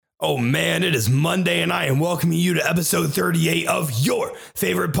Oh man, it is Monday and I am welcoming you to episode 38 of your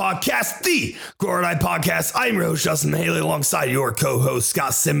favorite podcast, the Grow or Die Podcast. I'm your host, Justin Haley, alongside your co-host,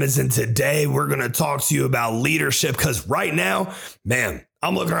 Scott Simmons. And today we're going to talk to you about leadership because right now, man,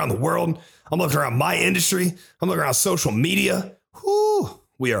 I'm looking around the world. I'm looking around my industry. I'm looking around social media.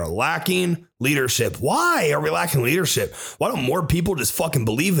 We are lacking leadership. Why are we lacking leadership? Why don't more people just fucking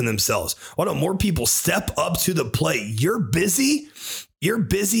believe in themselves? Why don't more people step up to the plate? You're busy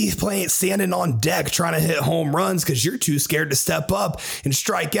playing, standing on deck, trying to hit home runs because you're too scared to step up and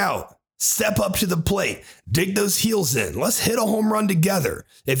strike out. Step up to the plate, dig those heels in. Let's hit a home run together.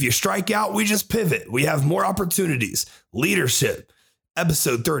 If you strike out, we just pivot. We have more opportunities. Leadership.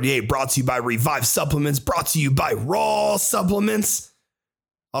 Episode 38 brought to you by Revive Supplements, brought to you by Raw Supplements.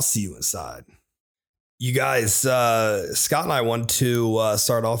 I'll see you inside. You guys, Scott and I want to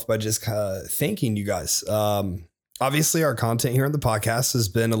start off by just thanking you guys. Obviously, our content here on the podcast has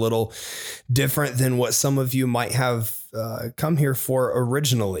been a little different than what some of you might have come here for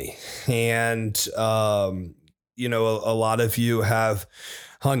originally. And, a lot of you have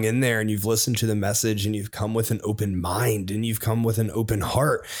hung in there and you've listened to the message and you've come with an open mind and you've come with an open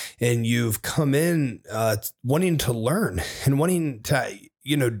heart and you've come in wanting to learn and wanting to,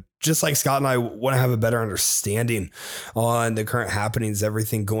 just like Scott and I want to have a better understanding on the current happenings,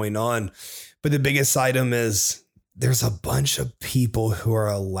 everything going on. But the biggest item is there's a bunch of people who are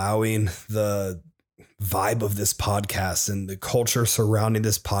allowing the vibe of this podcast and the culture surrounding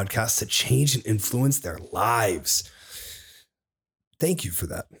this podcast to change and influence their lives. Thank you for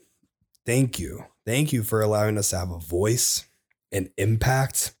that. Thank you. Thank you for allowing us to have a voice and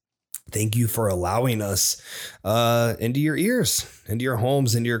impact. Thank you for allowing us into your ears, into your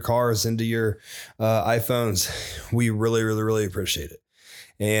homes, into your cars, into your iPhones. We really, really, really appreciate it.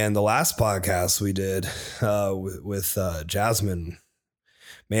 And the last podcast we did with Jasmine,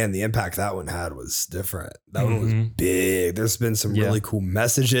 man, the impact that one had was different. That one was big. There's been some really cool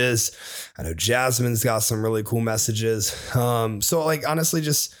messages. I know Jasmine's got some really cool messages. So like, honestly,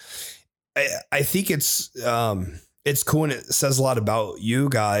 just, I think it's cool. And it says a lot about you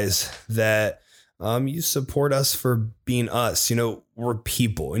guys that you support us for being us. We're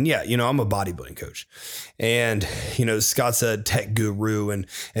people. And yeah, I'm a bodybuilding coach and, Scott's a tech guru and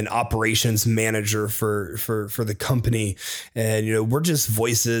an operations manager for the company. And, we're just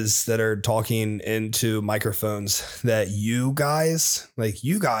voices that are talking into microphones that you guys are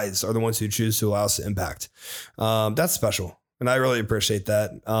the ones who choose to allow us to impact. That's special. And I really appreciate that.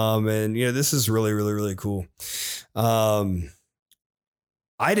 And this is really, really, really cool.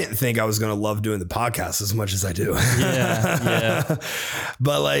 I didn't think I was going to love doing the podcast as much as I do. Yeah.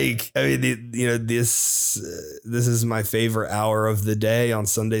 But this is my favorite hour of the day on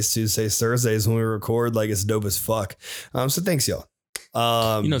Sundays, Tuesdays, Thursdays when we record. Like, it's dope as fuck. So thanks, y'all.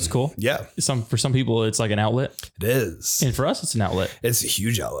 It's cool. Yeah. For some people, it's like an outlet. It is. And for us, it's an outlet. It's a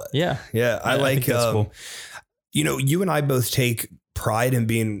huge outlet. Yeah. Yeah. I think that's cool. You and I both take pride in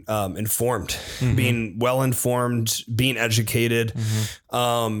being informed, being well informed, being educated.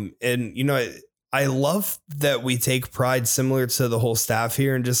 And, I love that we take pride similar to the whole staff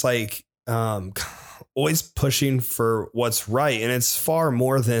here and just like always pushing for what's right. And it's far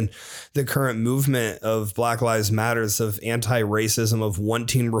more than the current movement of Black Lives Matters, of anti-racism, of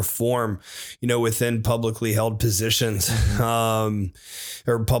wanting reform, within publicly held positions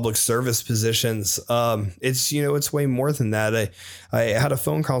or public service positions. It's way more than that. I had a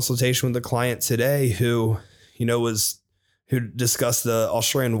phone consultation with a client today who discussed the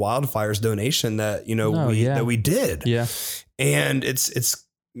Australian wildfires donation that, that we did. Yeah. And it's,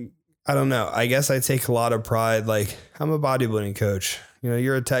 I don't know. I guess I take a lot of pride. Like, I'm a bodybuilding coach,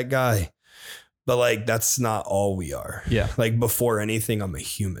 you're a tech guy, but like, that's not all we are. Yeah. Like, before anything, I'm a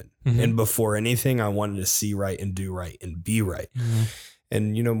human. And before anything, I wanted to see right and do right and be right.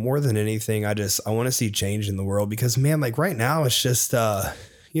 And, more than anything, I want to see change in the world because, man, like right now it's just,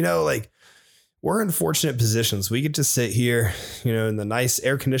 we're in fortunate positions. We get to sit here, in the nice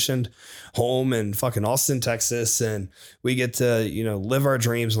air conditioned home in fucking Austin, Texas. And we get to, live our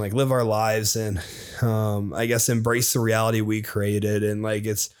dreams and like live our lives and, I guess embrace the reality we created. And like,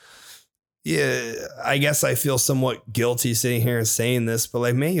 I guess I feel somewhat guilty sitting here and saying this, but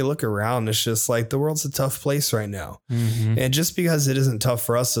like, man, you look around, it's just like the world's a tough place right now. And just because it isn't tough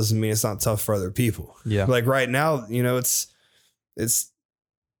for us doesn't mean it's not tough for other people. Yeah. Like right now, it's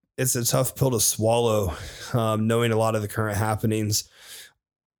a tough pill to swallow, knowing a lot of the current happenings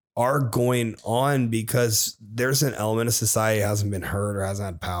are going on because there's an element of society that hasn't been heard or hasn't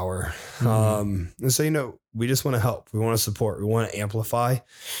had power. And so, we just want to help. We want to support. We want to amplify.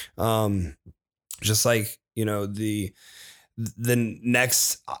 Just like, the the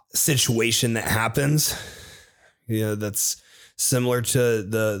next situation that happens, that's similar to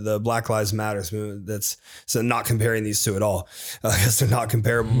the Black Lives Matters movement. That's so not comparing these two at all, because they're not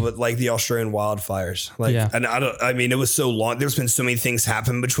comparable, but like the Australian wildfires, and it was so long. There's been so many things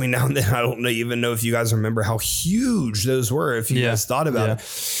happen between now and then. I don't even know if you guys remember how huge those were, if you guys thought about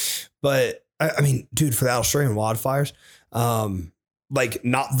it. But I mean, dude, for the Australian wildfires,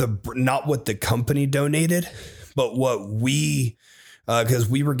 not what the company donated, but what we, because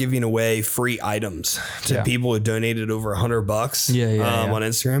we were giving away free items to people who donated over $100 on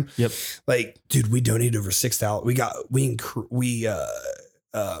Instagram. Yep. Like, dude, we donated over 6,000. Accrued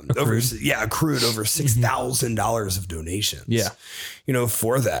over $6,000 of donations. Yeah.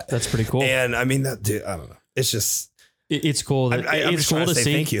 For that. That's pretty cool. And I mean, that, dude, I don't know. It's just, it's cool. That, it's cool to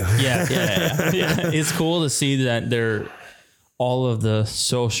see. Thank you. Yeah. It's cool to see that all of the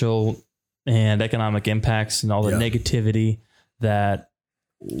social and economic impacts and all the negativity that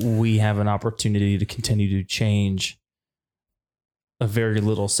we have an opportunity to continue to change a very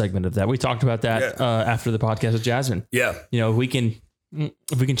little segment of that. We talked about that after the podcast with Jasmine. Yeah. If we can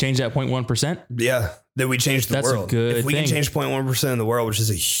change that 0.1%. Yeah. Then we change the world. That's a good thing. If we can change 0.1% of the world, which is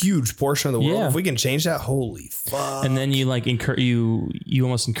a huge portion of the world, if we can change that, holy fuck. And then you you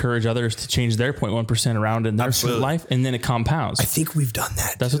almost encourage others to change their 0.1% around in their life, and then it compounds. I think we've done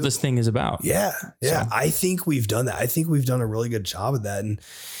that. That's what this thing is about. Yeah. Yeah. So. I think we've done that. I think we've done a really good job of that. And,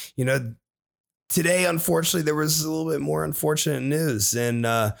 today, unfortunately, there was a little bit more unfortunate news in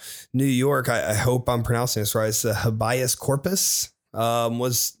New York. I hope I'm pronouncing this right. It's the Habeas Corpus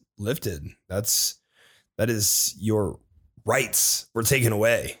was lifted. That is, your rights were taken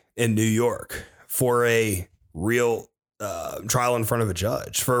away in New York for a real trial in front of a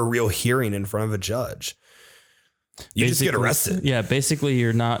judge, for a real hearing in front of a judge. You just get arrested. Yeah. Basically,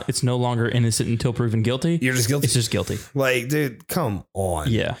 it's no longer innocent until proven guilty. You're just guilty. It's just guilty. Like, dude, come on.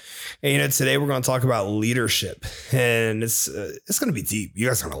 Yeah. And today we're going to talk about leadership, and it's going to be deep. You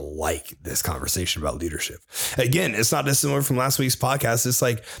guys are going to like this conversation about leadership. Again, it's not dissimilar from last week's podcast. It's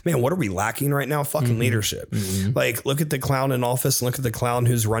like, man, what are we lacking right now? Fucking leadership. Mm-hmm. Like, look at the clown in office and look at the clown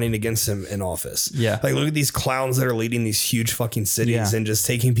who's running against him in office. Yeah. Like, look at these clowns that are leading these huge fucking cities and just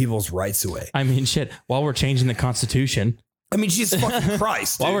taking people's rights away. I mean, shit, while we're changing the Constitution. I mean, Jesus fucking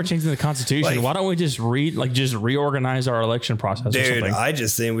Christ. While we're changing the Constitution, why don't we just reorganize our election process? Dude, or something? I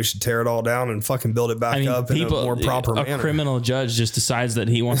just think we should tear it all down and fucking build it back up in a more proper manner. A criminal judge just decides that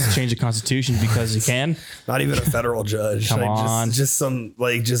he wants to change the Constitution because he can. Not even a federal judge. Come on. Just some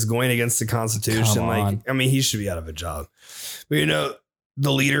just going against the Constitution. I mean, he should be out of a job. But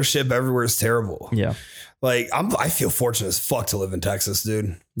the leadership everywhere is terrible. Yeah. I feel fortunate as fuck to live in Texas,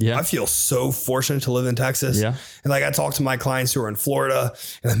 dude. Yeah. I feel so fortunate to live in Texas. Yeah. And I talk to my clients who are in Florida,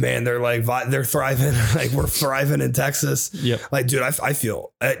 and man, they're they're thriving. We're thriving in Texas. Yeah. Dude, I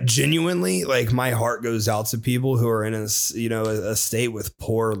feel genuinely my heart goes out to people who are in a state with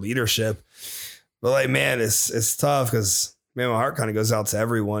poor leadership. But man, it's tough because my heart kind of goes out to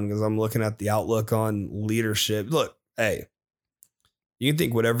everyone because I'm looking at the outlook on leadership. Look, hey, you can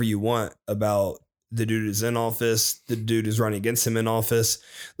think whatever you want about the dude who's in office, the dude who's running against him in office.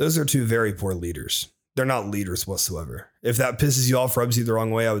 Those are two very poor leaders. They're not leaders whatsoever. If that pisses you off, rubs you the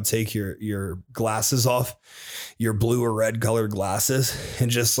wrong way, I would take your glasses off, your blue or red colored glasses,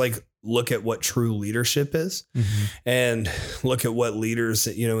 and just look at what true leadership is, and look at what leaders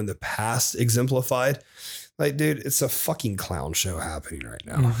in the past exemplified. Dude, it's a fucking clown show happening right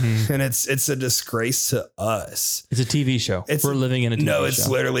now. And it's a disgrace to us. It's a TV show. We're living in a TV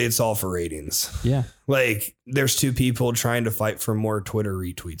show. No, it's all for ratings. Yeah. There's two people trying to fight for more Twitter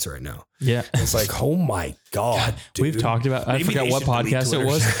retweets right now. Yeah. It's oh my God, dude. We've talked about, I forgot what podcast it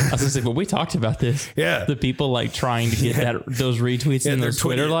was. I was going to say, but we talked about this. Yeah. The people trying to get those retweets and those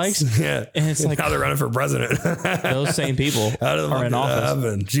Twitter likes. Yeah. And it's now they're running for president. Those same people are in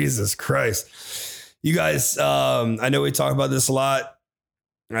office. Jesus Christ. You guys, I know we talk about this a lot.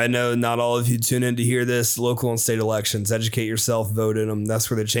 I know not all of you tune in to hear this. Local and state elections, educate yourself, vote in them. That's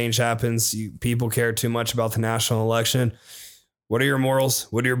where the change happens. People care too much about the national election. What are your morals?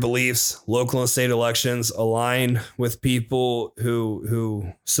 What are your beliefs? Local and state elections, align with people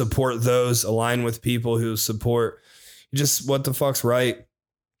who support those, align with people who support just what the fuck's right.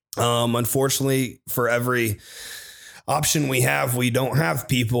 Unfortunately, for every option we don't have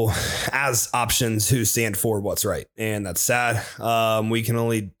people as options who stand for what's right. And that's sad. We can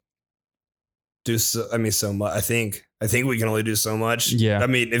only do so much. I think we can only do so much. Yeah. I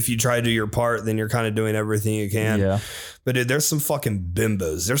mean, if you try to do your part, then you're kind of doing everything you can. Yeah. But dude, there's some fucking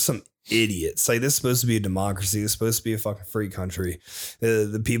bimbos. There's some idiots. Like, this is supposed to be a democracy. It's supposed to be a fucking free country.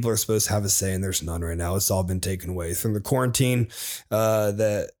 The people are supposed to have a say, and there's none right now. It's all been taken away from the quarantine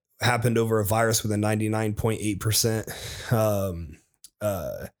that happened over a virus with a 99.8%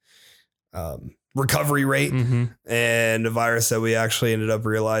 recovery rate, and a virus that we actually ended up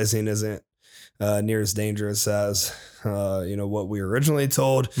realizing isn't near as dangerous as what we were originally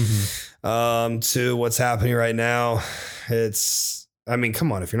told. To what's happening right now.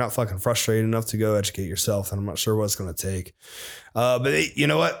 Come on, if you're not fucking frustrated enough to go educate yourself, then I'm not sure what it's going to take. But you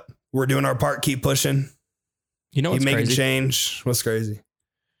know what? We're doing our part. Keep pushing. You know what's Keep making crazy? change. What's crazy?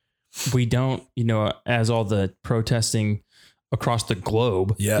 We don't, as all the protesting across the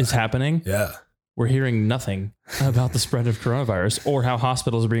globe is happening. Yeah. We're hearing nothing about the spread of coronavirus or how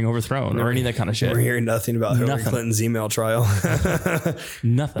hospitals are being overthrown or any of that kind of shit. We're hearing nothing about Hillary Clinton's email trial. Nothing.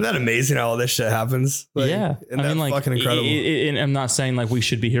 Isn't that amazing how all this shit happens? Yeah. Isn't that fucking incredible? And I'm not saying like we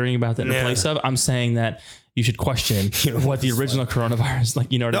should be hearing about that in place of. I'm saying that you should question what the original coronavirus, what I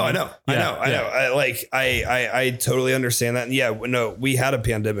mean? I know. I totally understand that. And we had a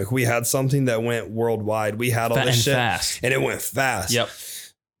pandemic. We had something that went worldwide. We had all this shit fast. And it went fast. Yep.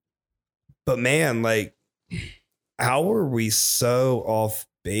 But man, like, how are we so off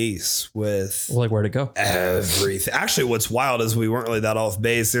base with where to go? Everything. Actually, what's wild is we weren't really that off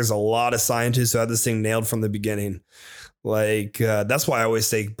base. There's a lot of scientists who had this thing nailed from the beginning. Like, that's why I always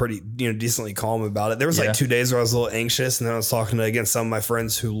stay pretty, decently calm about it. There was like 2 days where I was a little anxious, and then I was talking to, again, some of my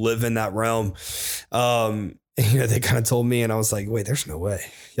friends who live in that realm. They kind of told me, and I was like, wait, there's no way.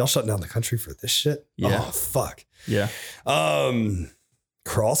 Y'all shut down the country for this shit? Yeah. Oh, fuck. Yeah.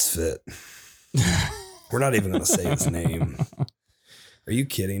 CrossFit. We're not even going to say his name. Are you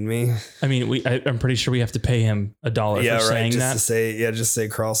kidding me? I mean, I'm pretty sure we have to pay him $1 for saying that. Just say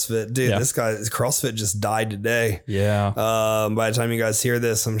CrossFit. Dude, This guy, CrossFit just died today. Yeah. By the time you guys hear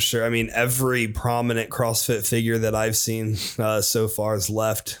this, I'm sure, every prominent CrossFit figure that I've seen so far has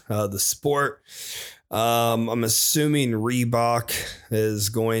left the sport. I'm assuming Reebok is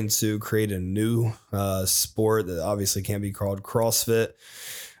going to create a new sport that obviously can't be called CrossFit.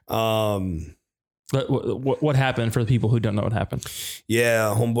 But what happened for the people who don't know what happened?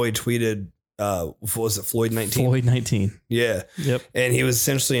 Yeah, homeboy tweeted, what was it, Floyd 19? Floyd 19. Yeah. Yep. And he was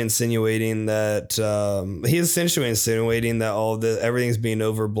essentially insinuating that all of everything's being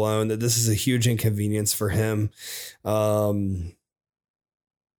overblown, that this is a huge inconvenience for him.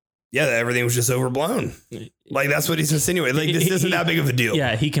 That everything was just overblown. Like, that's what he's insinuating. Like, this isn't that big of a deal.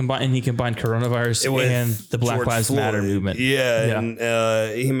 Yeah, he combined coronavirus and the Black George Lives Matter Floyd. movement. Yeah. And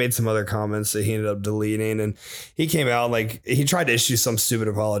he made some other comments that he ended up deleting, and he came out like he tried to issue some stupid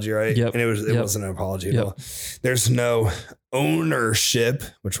apology, right? Yep. And it wasn't an apology at all. There's no ownership,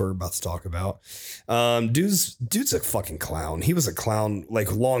 which we're about to talk about. Dude's a fucking clown. He was a clown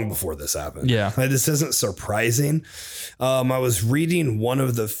like long before this happened. Yeah. Like, this isn't surprising. I was reading one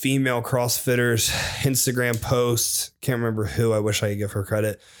of the female CrossFitters Instagram posts. Can't remember who. I wish I could give her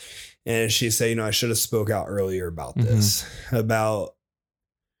credit. And she said, I should have spoke out earlier about this,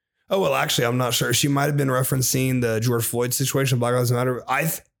 actually, I'm not sure. She might've been referencing the George Floyd situation. Black Lives Matter.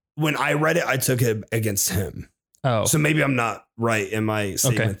 When I read it, I took it against him. Oh, so maybe I'm not right in my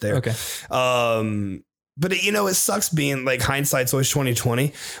statement there. Okay. But it sucks being like, hindsight's always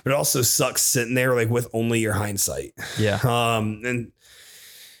 20/20, but it also sucks sitting there like with only your hindsight. Yeah. And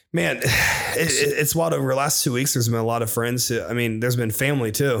man, it's wild. Over the last 2 weeks, there's been a lot of friends there's been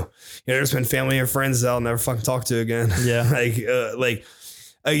family too. There's been family and friends that I'll never fucking talk to again. Yeah.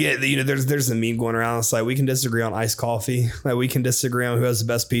 There's a meme going around. It's like, we can disagree on iced coffee. Like, we can disagree on who has the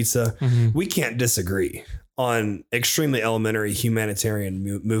best pizza. We can't disagree on extremely elementary humanitarian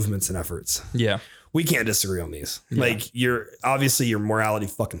movements and efforts. Yeah. We can't disagree on these. Yeah. Like, your morality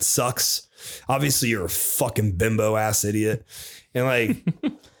fucking sucks. Obviously you're a fucking bimbo ass idiot. And like,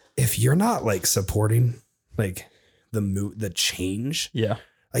 if you're not like supporting like the change,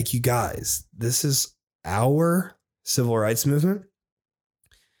 like, you guys, this is our civil rights movement.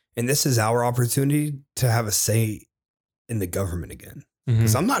 And this is our opportunity to have a say in the government again.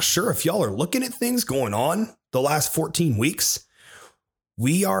 Because I'm not sure if y'all are looking at things going on the last 14 weeks.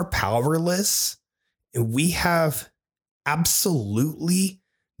 We are powerless, and we have absolutely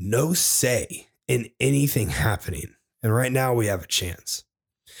no say in anything happening. And right now we have a chance.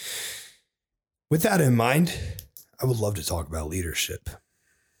 With that in mind, I would love to talk about leadership.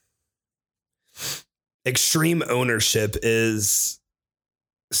 Extreme ownership is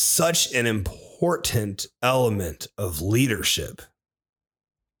such an important element of leadership.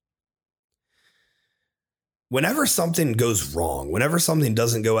 Whenever something goes wrong, whenever something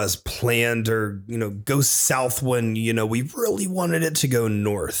doesn't go as planned, or, goes south when, we really wanted it to go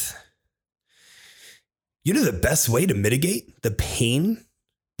north, You know the best way to mitigate the pain,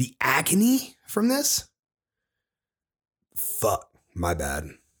 the agony from this? Fuck, my bad.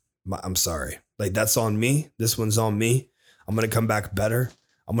 I'm sorry. Like, that's on me. This one's on me. I'm going to come back better.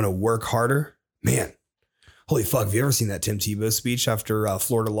 I'm going to work harder. Man, holy fuck. Have you ever seen that Tim Tebow speech after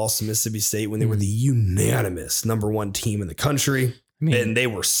Florida lost to Mississippi State when they were the unanimous #1 team in the country? And they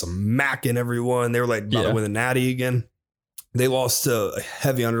were smacking everyone. They were like about to win the Natty again. They lost to a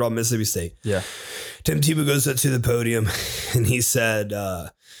heavy underdog Mississippi State. Yeah. Tim Tebow goes up to the podium and he said,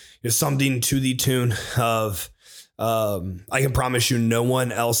 there's something to the tune of, I can promise you no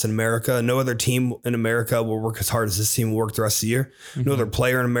one else in America, no other team in America will work as hard as this team will work the rest of the year. Mm-hmm. No other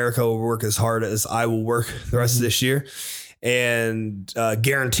player in America will work as hard as I will work the rest of this year. And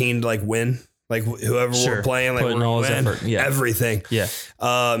guaranteed to like win. Like whoever we're playing, like we're all win everything. Yeah.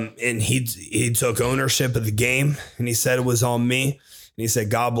 And he took ownership of the game and he said it was on me. And he said,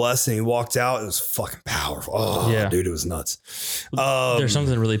 God bless. And he walked out. It was fucking powerful. Oh, yeah. Dude, it was nuts. There's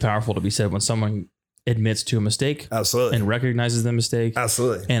something really powerful to be said when someone admits to a mistake. Absolutely. And recognizes the mistake.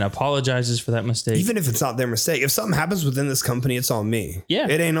 Absolutely. And apologizes for that mistake. Even if it's not their mistake. If something happens within this company, it's on me. Yeah.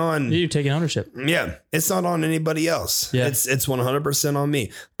 It ain't on. You're taking ownership. Yeah. It's not on anybody else. Yeah. It's 100% on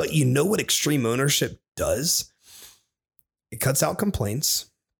me. But you know what extreme ownership does? It cuts out complaints.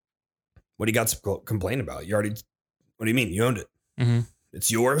 What do you got to complain about? What do you mean? You owned it. Mm-hmm.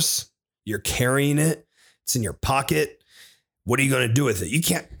 It's yours. You're carrying it. It's in your pocket. What are you going to do with it? You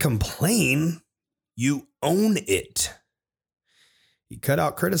can't complain. You own it. You cut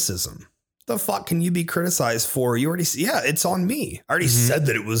out criticism. The fuck can you be criticized for? You already it's on me. I already said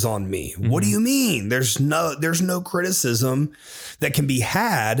that it was on me. Mm-hmm. What do you mean? There's no criticism that can be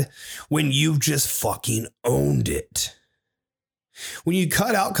had when you've just fucking owned it. When you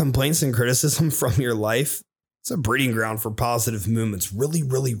cut out complaints and criticism from your life, it's a breeding ground for positive movements. Really,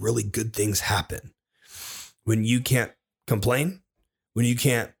 really, really good things happen. When you can't complain, when you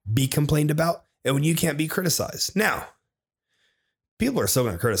can't be complained about, and when you can't be criticized. Now, people are still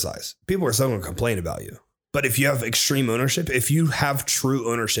going to criticize. People are still going to complain about you. But if you have extreme ownership, if you have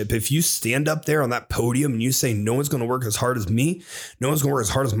true ownership, if you stand up there on that podium and you say, no one's going to work as hard as me, no one's going to work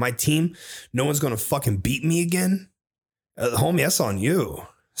as hard as my team, no one's going to fucking beat me again, homie, that's on you.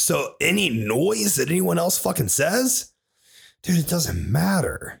 So any noise that anyone else fucking says, dude, it doesn't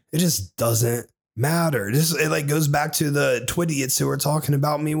matter. It just doesn't matter. It like goes back to the twidiots who were talking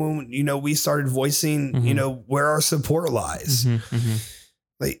about me when, we started voicing, where our support lies. Mm-hmm, mm-hmm.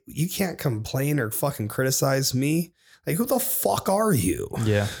 Like, you can't complain or fucking criticize me. Like, who the fuck are you?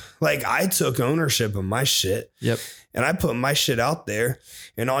 Yeah. Like, I took ownership of my shit. Yep. And I put my shit out there,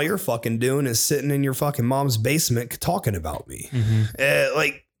 and all you're fucking doing is sitting in your fucking mom's basement talking about me. Mm-hmm.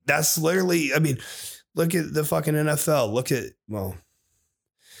 Like, that's literally, I mean, look at the fucking NFL. Look at,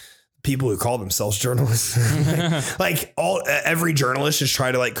 people who call themselves journalists. Every journalist just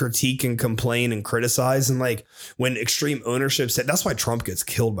try to like critique and complain and criticize. And like when extreme ownership said, that's why Trump gets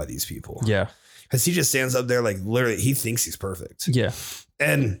killed by these people. Yeah. Cause he just stands up there, like literally he thinks he's perfect. Yeah.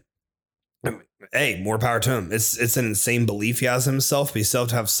 And hey, more power to him. It's an insane belief he has in himself, but he still have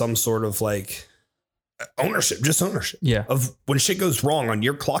to have some sort of like ownership, just ownership. Yeah. Of when shit goes wrong on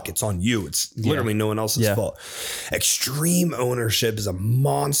your clock, it's on you. It's literally no one else's fault. Extreme ownership is a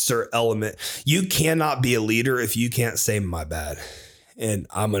monster element. You cannot be a leader if you can't say my bad. And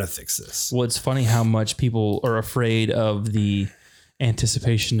I'm going to fix this. Well, it's funny how much people are afraid of the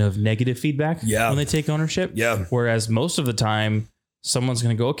anticipation of negative feedback when they take ownership. Yeah. Whereas most of the time, someone's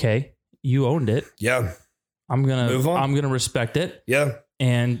going to go, okay, you owned it. Yeah. I'm going to respect it. Yeah.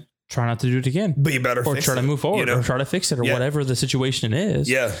 And try not to do it again. But you better or try to move forward or try to fix it or whatever the situation is.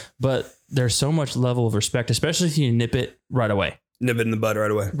 Yeah. But there's so much level of respect, especially if you nip it right away. Nip it in the bud right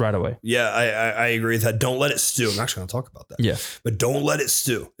away. Right away. Yeah, I agree with that. Don't let it stew. I'm actually going to talk about that. Yeah. But don't let it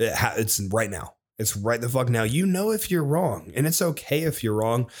stew. It's right now. It's right the fuck now. You know if you're wrong, and it's okay if you're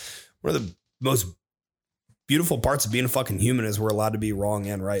wrong. One of the most beautiful parts of being a fucking human is we're allowed to be wrong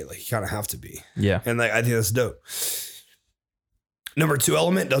and right. Like, you kind of have to be. Yeah. And like, I think that's dope. Number 2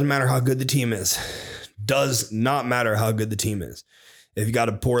 element, doesn't matter how good the team is. Does not matter how good the team is. If you got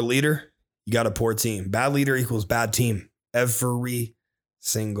a poor leader, you got a poor team. Bad leader equals bad team every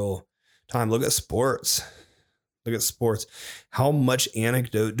single time. Look at sports. Look at sports. How much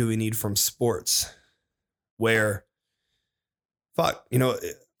anecdote do we need from sports where,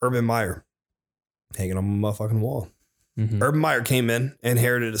 Urban Meyer hanging on my motherfucking wall. Mm-hmm. Urban Meyer came in,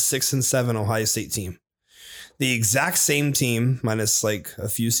 inherited a 6-7 Ohio State team. The exact same team, minus like a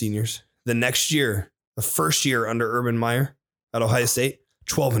few seniors. The next year, the first year under Urban Meyer at Ohio State,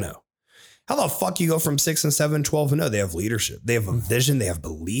 12-0. How the fuck you go from 6-7, 12-0? They have leadership. They have a vision. They have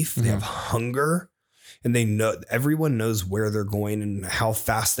belief. They have hunger. and everyone knows where they're going and how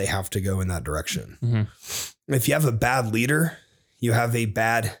fast they have to go in that direction. Mm-hmm. If you have a bad leader, you have a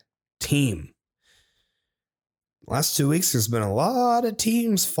bad team. Last 2 weeks, there's been a lot of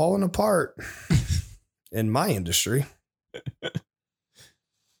teams falling apart in my industry.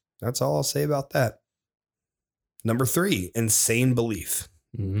 That's all I'll say about that. Number 3, insane belief.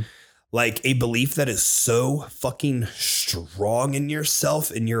 Mm-hmm. Like a belief that is so fucking strong in yourself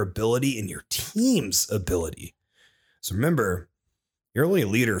and your ability and your team's ability. So remember, you're only a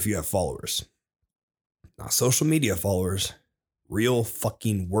leader if you have followers. Not social media followers. Real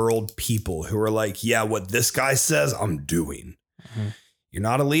fucking world people who are like, yeah, what this guy says, I'm doing. Mm-hmm. You're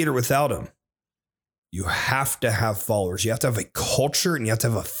not a leader without him. You have to have followers. You have to have a culture and you have to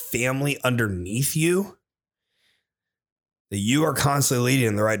have a family underneath you that you are constantly leading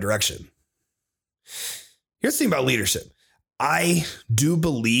in the right direction. Here's the thing about leadership. I do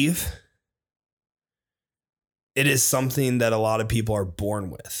believe it is something that a lot of people are born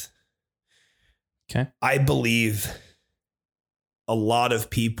with. Okay. I believe a lot of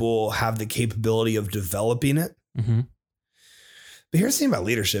people have the capability of developing it. Mm-hmm. But here's the thing about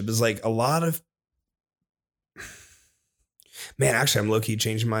leadership is like a lot of, man, actually, I'm low-key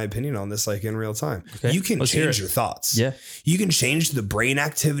changing my opinion on this like in real time. Okay. You can change your thoughts. Yeah. You can change the brain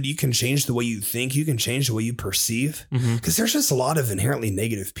activity. You can change the way you think. You can change the way you perceive. Because there's just a lot of inherently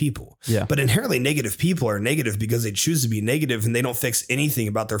negative people. Yeah. But inherently negative people are negative because they choose to be negative and they don't fix anything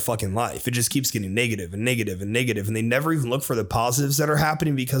about their fucking life. It just keeps getting negative and negative and negative. And they never even look for the positives that are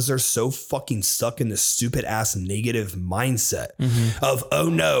happening because they're so fucking stuck in this stupid ass negative mindset of, oh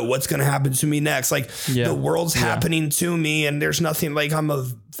no, what's going to happen to me next? Like the world's happening to me and there's nothing, like I'm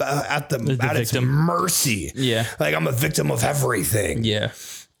at its mercy. Yeah. Like I'm a victim of everything. Yeah.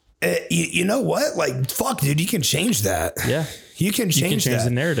 You know what? Like, fuck, dude, you can change that. Yeah. You can change the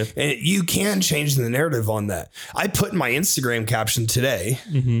narrative. And you can change the narrative on that. I put in my Instagram caption today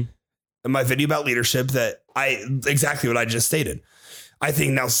in my video about leadership that exactly what I just stated. I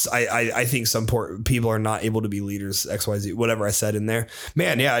think now I think some people are not able to be leaders, XYZ, whatever I said in there.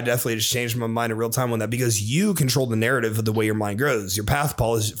 Man, yeah, I definitely just changed my mind in real time on that because you control the narrative of the way your mind grows. Your path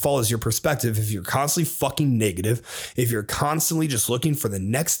follows your perspective. If you're constantly fucking negative, if you're constantly just looking for the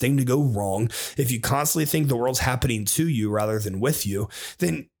next thing to go wrong, if you constantly think the world's happening to you rather than with you,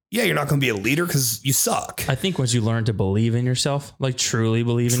 then yeah, you're not going to be a leader because you suck. I think once you learn to believe in yourself, like truly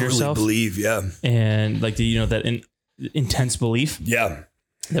believe in yourself. Believe, yeah. And like that intense belief that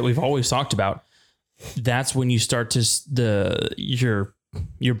we've always talked about, that's when you start to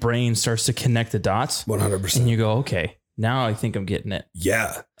your brain starts to connect the dots 100%. and you go, okay, now I think I'm getting it.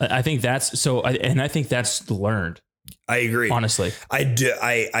 Yeah. I think that's so. I think that's learned. I agree. Honestly, I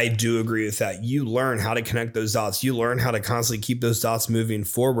do agree with that. You learn how to connect those dots. You learn how to constantly keep those dots moving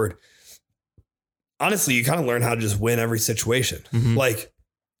forward. Honestly, you kind of learn how to just win every situation. Like,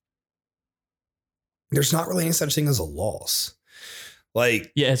 there's not really any such thing as a loss.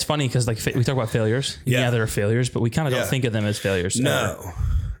 Like, yeah, it's funny because like we talk about failures. Yeah, there are failures, but we kind of don't think of them as failures. No.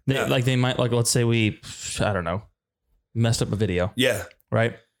 Like they might, like, let's say I don't know, messed up a video. Yeah.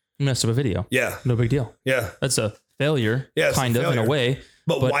 Right. Messed up a video. Yeah. No big deal. Yeah. That's a failure. Yeah. Kind of in a way.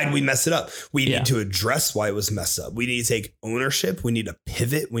 But why did we mess it up? We need to address why it was messed up. We need to take ownership. We need to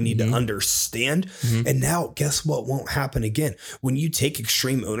pivot. We need to understand. And now guess what won't happen again? When you take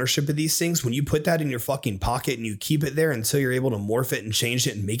extreme ownership of these things, when you put that in your fucking pocket and you keep it there until you're able to morph it and change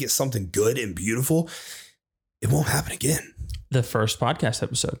it and make it something good and beautiful, it won't happen again. The first podcast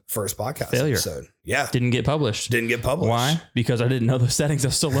episode. Failure. Episode. Yeah. Didn't get published. Why? Because I didn't know those settings. I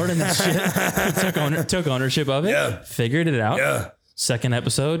was still learning that shit. Took ownership of it. Yeah. Figured it out. Yeah. Second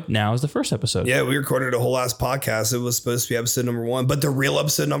episode. Now is the first episode. Yeah. We recorded a whole last podcast. It was supposed to be episode number 1, but the real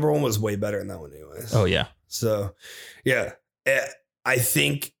episode number 1 was way better than that one anyways. Oh yeah. So yeah, I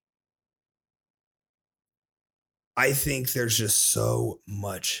think there's just so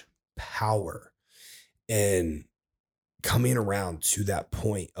much power in coming around to that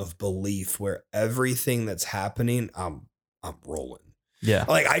point of belief where everything that's happening, I'm rolling. Yeah.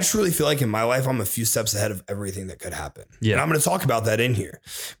 Like I truly feel like in my life, I'm a few steps ahead of everything that could happen. Yeah. And I'm going to talk about that in here,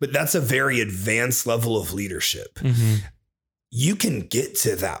 but that's a very advanced level of leadership. You can get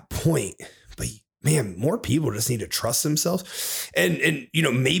to that point, but man, more people just need to trust themselves. And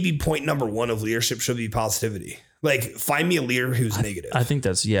maybe point number 1 of leadership should be positivity. Like find me a leader who's negative. I think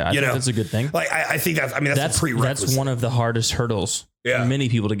that's, I think that's a good thing. Like I think that's a prerequisite. That's one of the hardest hurdles for many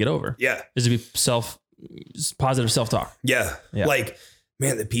people to get over. Yeah. Is to be positive self-talk. Yeah. Like,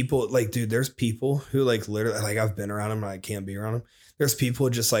 man, the people like, dude, there's people who like literally, like I've been around them and I can't be around them. There's people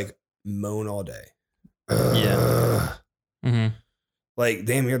who just like moan all day. Yeah. Like,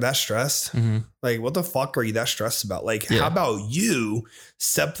 damn, you're that stressed. Mm-hmm. Like, what the fuck are you that stressed about? Like, how about you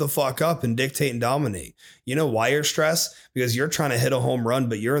step the fuck up and dictate and dominate? You know why you're stressed? Because you're trying to hit a home run,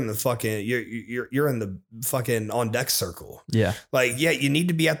 but you're in the fucking, you're in the fucking on deck circle. Yeah. Like, yeah, you need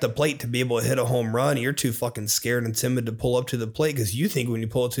to be at the plate to be able to hit a home run. You're too fucking scared and timid to pull up to the plate because you think when you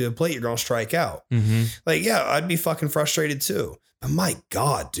pull up to the plate, you're going to strike out. Mm-hmm. Like, yeah, I'd be fucking frustrated too. But my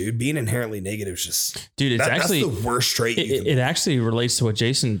God, dude, being inherently negative is just, dude, it's actually that's the worst trait. It actually relates to what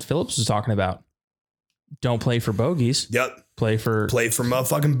Jason Phillips was talking about. Don't play for bogeys. Yep. Play for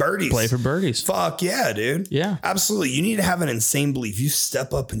motherfucking birdies. Play for birdies. Fuck yeah, dude. Yeah. Absolutely. You need to have an insane belief. You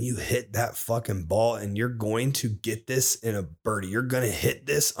step up and you hit that fucking ball and you're going to get this in a birdie. You're going to hit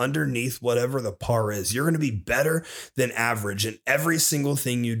this underneath whatever the par is. You're going to be better than average in every single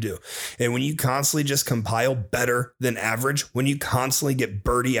thing you do. And when you constantly just compile better than average, when you constantly get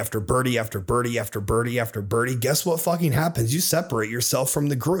birdie after birdie after birdie after birdie after birdie, guess what fucking happens? You separate yourself from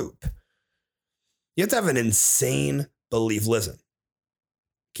the group. You have to have an insane belief. Listen,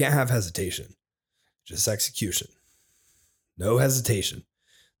 can't have hesitation, just execution. No hesitation.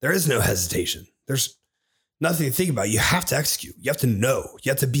 There is no hesitation. There's nothing to think about. You have to execute. You have to know. You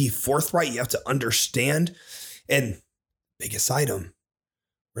have to be forthright. You have to understand. And biggest item,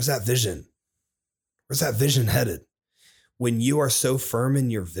 where's that vision? Where's that vision headed? When you are so firm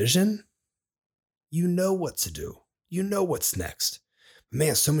in your vision, you know what to do. You know what's next.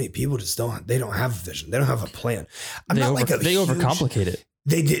 Man, so many people just don't have a vision. They don't have a plan. They overcomplicate it.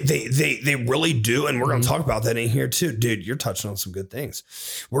 They really do. And we're going to talk about that in here too. Dude, you're touching on some good things.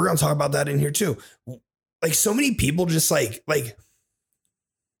 We're going to talk about that in here too. Like so many people just like,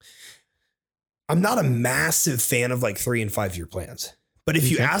 I'm not a massive fan of like 3 and 5 year plans. But if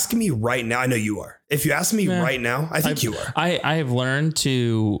you ask me right now, I know you are. If you ask me right now, I think you are. I have learned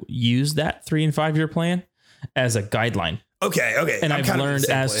to use that 3 and 5 year plan as a guideline. Okay. And I've learned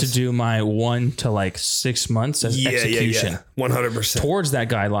to do my 1 to like 6 months as execution. 100%. Towards that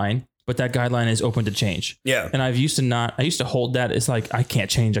guideline, but that guideline is open to change. Yeah. And I used to hold that. It's like, I can't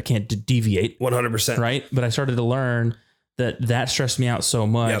change. I can't deviate. 100%. Right. But I started to learn that stressed me out so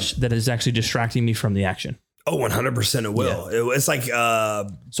much that it's actually distracting me from the action. Oh, 100% it will. Yeah. It's like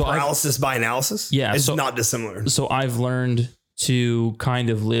paralysis by analysis. Yeah. It's not dissimilar. So I've learned to kind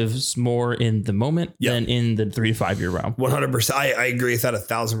of live more in the moment than in the 3 to 5 year realm. 100%. I agree with that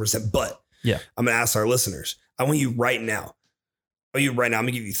 1,000%. But I'm going to ask our listeners. I want you right now. I'm going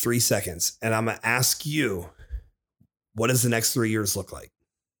to give you 3 seconds and I'm going to ask you, what does the next 3 years look like?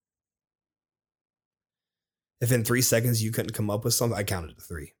 If in 3 seconds you couldn't come up with something, I counted to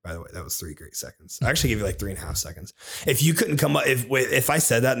 3, by the way. That was 3 great seconds. I actually gave you like 3.5 seconds. If you couldn't come up, if I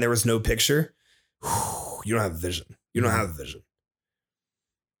said that and there was no picture, you don't have a vision. You don't have a vision.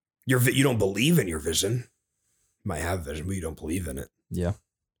 You don't believe in your vision. You might have a vision, but you don't believe in it. Yeah.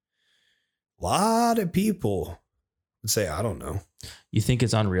 A lot of people would say, I don't know. You think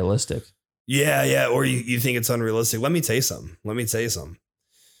it's unrealistic. Yeah. Or you think it's unrealistic. Let me tell you something.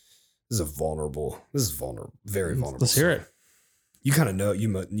 This is very vulnerable. Let's hear it. You kind of know,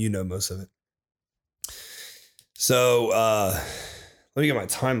 you know most of it. So let me get my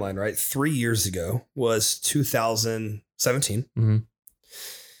timeline right. 3 years ago was 2017. Mm-hmm.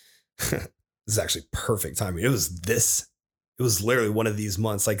 This is actually perfect timing. It was literally one of these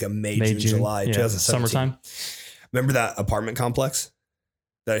months, like a May, June, July, 2017. Summertime. Remember that apartment complex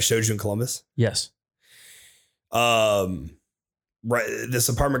that I showed you in Columbus? Yes. Right. This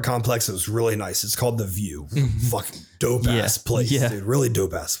apartment complex, it was really nice. It's called The View. Fucking dope ass place, dude. Really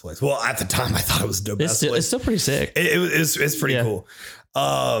dope ass place. Well, at the time I thought it was dope ass place. It's still pretty sick. It's pretty cool.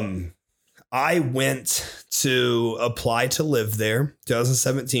 I went to apply to live there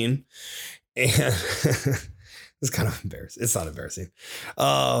 2017 and it's kind of embarrassing. It's not embarrassing.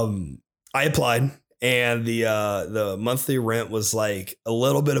 I applied and the monthly rent was like a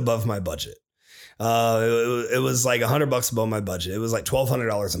little bit above my budget. It was like $100 above my budget. It was like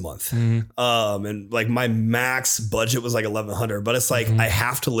 $1,200 a month. Mm-hmm. And like my max budget was like $1,100, but it's like, I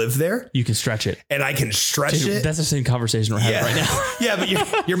have to live there. You can stretch it and I can stretch it. That's the same conversation we're having right now. Yeah.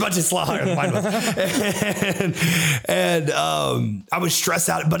 But your budget's a lot higher than mine was. And I was stressed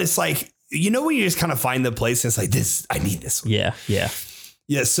out, but it's like, you know, when you just kind of find the place and it's like this, I need this one. Yeah.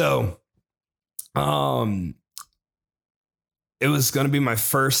 So, it was going to be my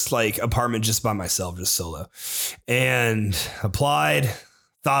first like apartment just by myself, just solo, and applied,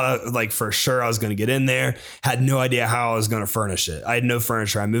 thought like for sure I was going to get in there. Had no idea how I was going to furnish it. I had no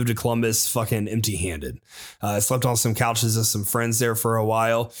furniture. I moved to Columbus fucking empty handed. I slept on some couches with some friends there for a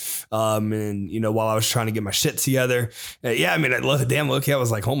while. And you know, while I was trying to get my shit together, I mean, damn low-key, I was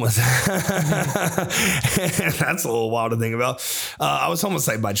like homeless. That's a little wild to think about. I was homeless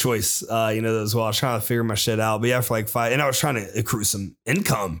like by choice, as well. I was trying to figure my shit out, but yeah, for like 5, and I was trying to accrue some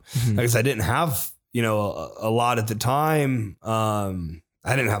income because I didn't have, a lot at the time.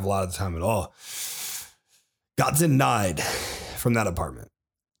 I didn't have a lot of the time at all. Got denied from that apartment.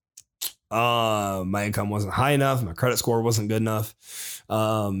 My income wasn't high enough. My credit score wasn't good enough.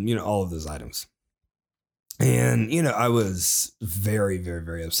 All of those items. And, I was very, very,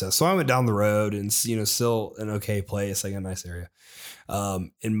 very upset. So I went down the road and, still an okay place, like a nice area.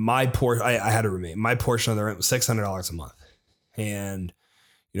 In my portion, I had a roommate. My portion of the rent was $600 a month. And,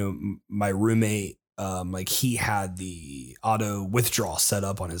 my roommate, he had the auto withdrawal set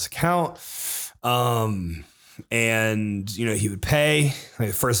up on his account. And, he would pay like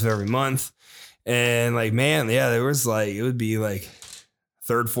the first of every month. And there was it would be like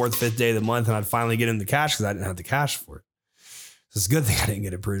 3rd, 4th, 5th day of the month. And I'd finally get him the cash because I didn't have the cash for it. So it's a good thing I didn't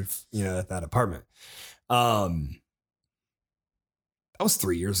get approved, at that apartment. That was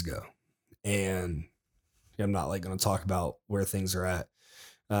 3 years ago. And I'm not going to talk about where things are at.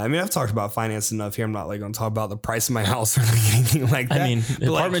 I've talked about finance enough here. I'm not going to talk about the price of my house or anything like that.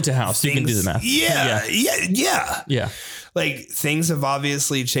 Apartment to house, you can do the math. Yeah. Like things have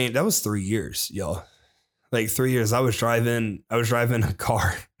obviously changed. That was 3 years, y'all. Like 3 years. I was driving a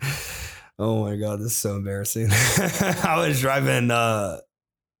car. Oh my God, this is so embarrassing. I was driving, so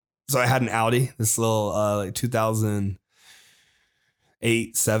I had an Audi, this little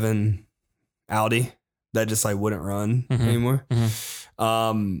 2008, 7 Audi that just wouldn't run anymore.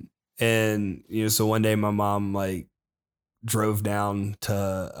 And so one day my mom drove down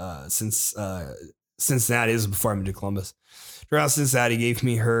to Cincinnati. This was before I moved to Columbus. Drove out to Cincinnati, gave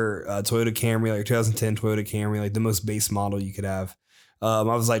me her Toyota Camry, 2010 Toyota Camry, the most base model you could have. I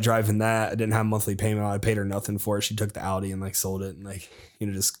was driving that. I didn't have a monthly payment. I paid her nothing for it. She took the Audi and sold it and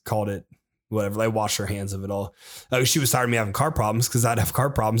just called it whatever. Washed her hands of it all. She was tired of me having car problems because I'd have car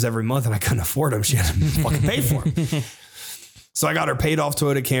problems every month and I couldn't afford them. She had to fucking pay for them. So I got her paid off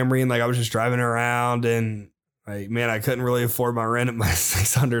Toyota Camry and I was just driving her around and I couldn't really afford my rent at my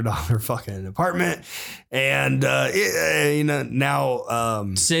 $600 fucking apartment. And, now,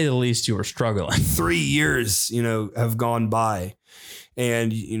 to say the least, you were struggling. 3 years, have gone by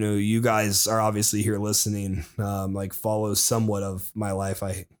and, you guys are obviously here listening, follow somewhat of my life.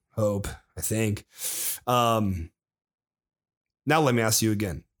 I hope, I think. Now let me ask you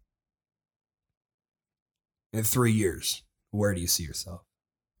again. In 3 years, where do you see yourself?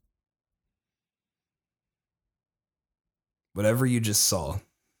 Whatever you just saw,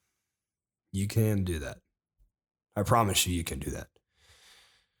 you can do that. I promise you can do that.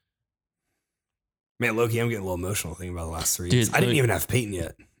 Man, Loki, I'm getting a little emotional thinking about the last 3 years. I didn't even have Peyton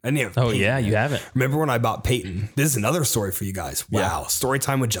yet. You haven't. Remember when I bought Peyton? This is another story for you guys. Wow. Yeah. Story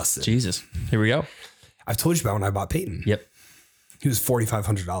time with Justin. Jesus. Here we go. I've told you about when I bought Peyton. Yep. He was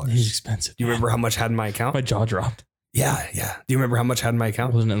 $4,500. He's expensive. Do you remember how much I had in my account? My jaw dropped. Yeah. Do you remember how much I had in my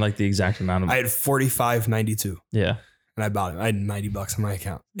account? Wasn't it the exact amount of I had $45.92. Yeah. And I bought it. I had $90 in my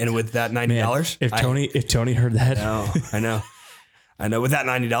account. And with that $90, Man, if Tony heard that. I know. With that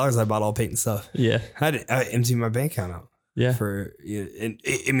 $90, I bought all Peyton stuff. Yeah. I emptied my bank account out. Yeah.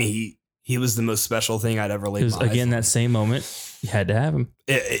 He was the most special thing I'd ever laid my eyes on. Again, that same moment, you had to have him.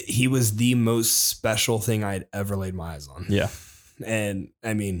 He was the most special thing I'd ever laid my eyes on. Yeah. And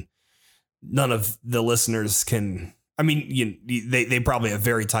none of the listeners can. They probably have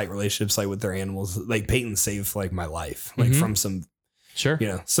very tight relationships with their animals. Peyton saved my life, from some, sure,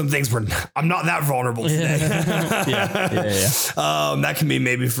 some things where I'm not that vulnerable today. Yeah. That can be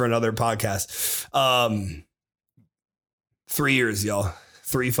maybe for another podcast. 3 years, y'all,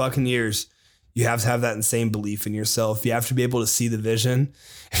 3 fucking years. You have to have that insane belief in yourself. You have to be able to see the vision.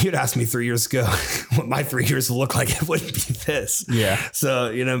 If you'd asked me 3 years ago what my 3 years would look like, it wouldn't be this. Yeah.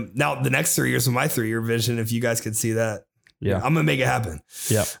 So, now the next 3 years with my 3 year vision, if you guys could see that, I'm going to make it happen.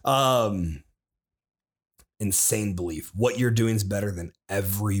 Yeah. Insane belief. What you're doing is better than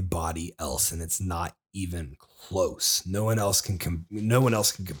everybody else. And it's not even close. No one else can compete. No one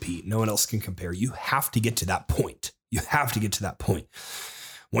else can compare. You have to get to that point.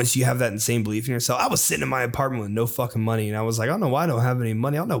 Once you have that insane belief in yourself, I was sitting in my apartment with no fucking money. And I was like, I don't know why I don't have any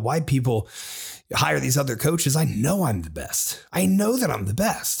money. I don't know why people hire these other coaches. I know I'm the best. I know that I'm the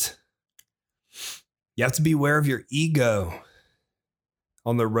best. You have to be aware of your ego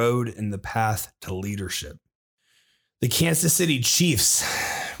on the road and the path to leadership. The Kansas City Chiefs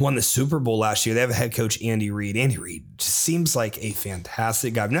won the Super Bowl last year. They have a head coach, Andy Reid. Andy Reid just seems like a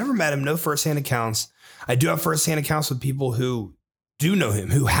fantastic guy. I've never met him, no firsthand accounts. I do have firsthand accounts with people who do know him,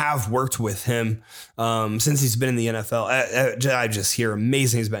 who have worked with him since he's been in the NFL. I just hear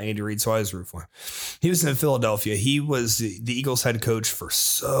amazing things about Andy Reid, so I always root for him. He was in Philadelphia. He was the Eagles head coach for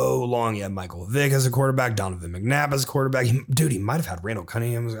so long. He had Michael Vick as a quarterback, Donovan McNabb as a quarterback. He might have had Randall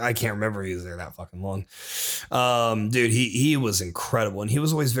Cunningham. I can't remember. He was there that fucking long. He was incredible, and he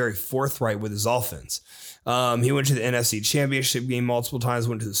was always very forthright with his offense. He went to the NFC Championship game multiple times,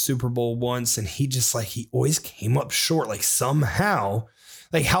 went to the Super Bowl once, and he always came up short. Like somehow,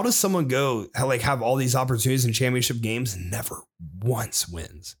 like how does someone have all these opportunities in championship games and never once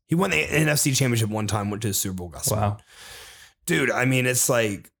wins? He won the NFC Championship one time, went to the Super Bowl, got wow. Dude, I mean, it's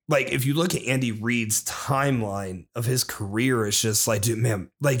like if you look at Andy Reid's timeline of his career, it's just like, dude,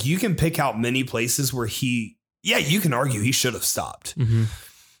 man, like you can pick out many places where you can argue he should have stopped. Mm-hmm.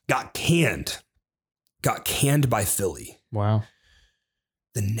 Got canned by Philly. Wow.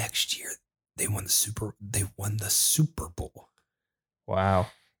 The next year they won the Super Bowl. Wow.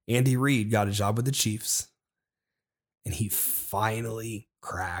 Andy Reid got a job with the Chiefs and he finally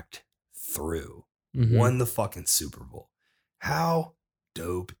cracked through. Mm-hmm. Won the fucking Super Bowl. How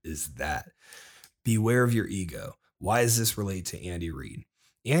dope is that? Beware of your ego. Why does this relate to Andy Reid?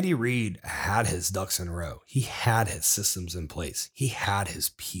 Andy Reid had his ducks in a row. He had his systems in place. He had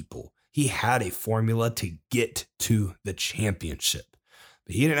his people. He had a formula to get to the championship,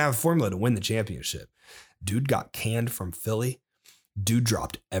 but he didn't have a formula to win the championship. Dude got canned from Philly. Dude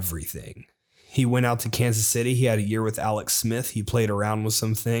dropped everything. He went out to Kansas City. He had a year with Alex Smith. He played around with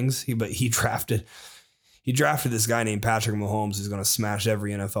some things, but he drafted this guy named Patrick Mahomes who's going to smash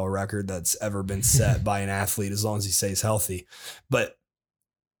every NFL record that's ever been set by an athlete as long as he stays healthy. But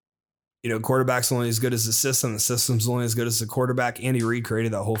quarterback's only as good as the system. The system's only as good as the quarterback. Andy Reid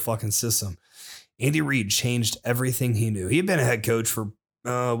created that whole fucking system. Andy Reid changed everything he knew. He had been a head coach for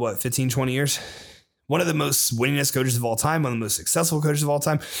 15, 20 years. One of the most winningest coaches of all time, one of the most successful coaches of all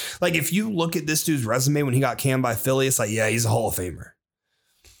time. Like if you look at this dude's resume when he got canned by Philly, it's like, yeah, he's a Hall of Famer.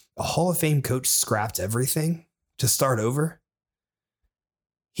 A Hall of Fame coach scrapped everything to start over.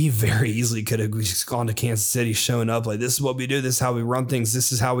 He very easily could have just gone to Kansas City, showing up like, this is what we do. This is how we run things.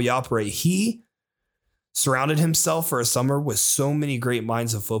 This is how we operate. He surrounded himself for a summer with so many great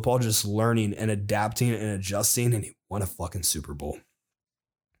minds of football, just learning and adapting and adjusting. And he won a fucking Super Bowl.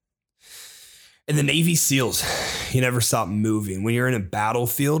 And the Navy SEALs, you never stop moving. When you're in a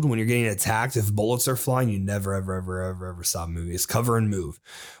battlefield, when you're getting attacked, if bullets are flying, you never, ever, ever, ever, ever stop moving. It's cover and move.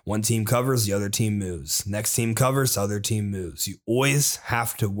 One team covers, the other team moves. Next team covers, the other team moves. You always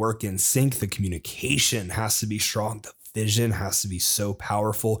have to work in sync. The communication has to be strong. The vision has to be so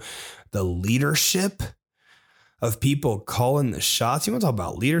powerful. The leadership of people calling the shots. You want to talk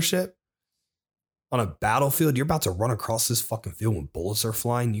about leadership? On a battlefield, you're about to run across this fucking field when bullets are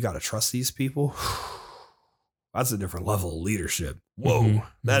flying. You got to trust these people. That's a different level of leadership. Whoa, mm-hmm.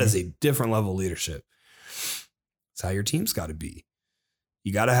 That is a different level of leadership. It's how your team's got to be.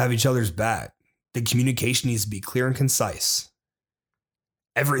 You got to have each other's back. The communication needs to be clear and concise.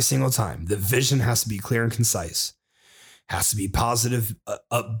 Every single time. The vision has to be clear and concise. Has to be positive,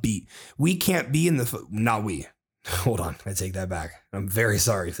 upbeat. We can't be not we. Hold on, I take that back. I'm very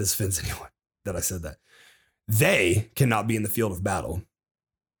sorry if this offends anyone that I said that. They cannot be in the field of battle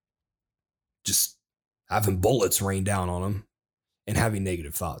just having bullets rain down on them and having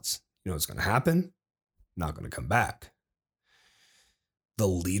negative thoughts. You know what's going to happen? Not going to come back. The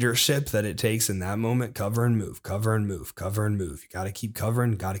leadership that it takes in that moment, cover and move, cover and move, cover and move. You got to keep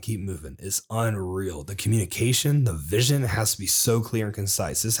covering, got to keep moving. It's unreal. The communication, the vision has to be so clear and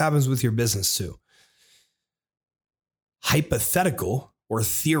concise. This happens with your business too. Hypothetical or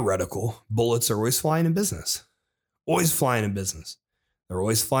theoretical bullets are always flying in business. Always flying in business. They're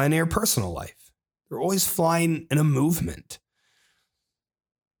always flying in your personal life. They're always flying in a movement.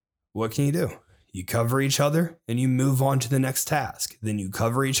 What can you do? You cover each other and you move on to the next task. Then you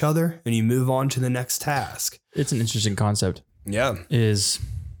cover each other and you move on to the next task. It's an interesting concept. Yeah. It's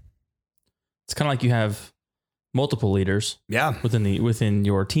kind of like you have multiple leaders. Yeah. Within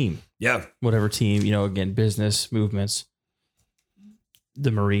your team. Yeah. Whatever team, again, business, movements,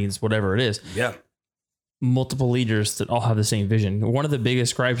 the Marines, whatever it is. Yeah. Multiple leaders that all have the same vision. One of the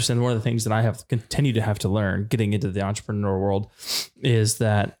biggest gripes and one of the things that I have continued to have to learn getting into the entrepreneur world is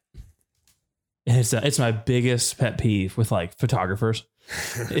that it's my biggest pet peeve with like photographers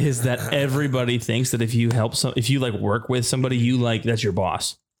is that everybody thinks that if you work with somebody, that's your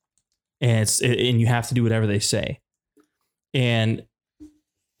boss and you have to do whatever they say. And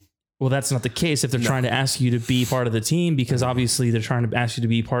Well, that's not the case if they're trying to ask you to be part of the team, because obviously they're trying to ask you to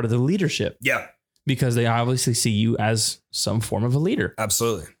be part of the leadership. Yeah. Because they obviously see you as some form of a leader.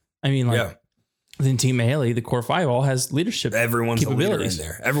 Absolutely. I mean, like in Team Mahaley, the core five all has leadership capabilities in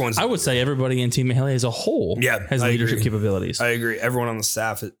there. I would say everybody in Team Mahaley as a whole has leadership capabilities. I agree. Everyone on the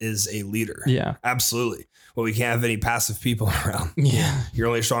staff is a leader. Yeah. Absolutely. Well, we can't have any passive people around. Yeah. You're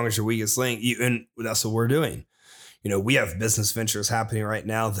only as strong as your weakest link. And that's what we're doing. You know, we have business ventures happening right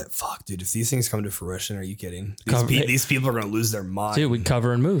now that, fuck, dude, if these things come to fruition, are you kidding? These people are going to lose their mind. Dude, we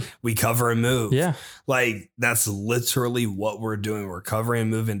cover and move. Yeah. Like, that's literally what we're doing. We're covering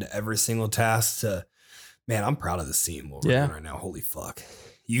and moving to every single task man, I'm proud of this team. What we're doing right now. Holy fuck.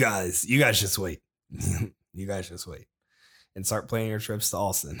 You guys just wait. You guys just wait. And start planning your trips to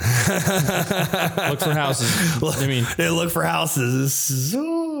Austin. Look for houses. Look for houses.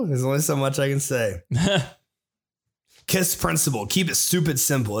 There's only so much I can say. KISS principle. Keep it stupid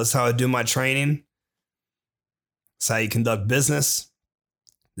simple. That's how I do my training. That's how you conduct business.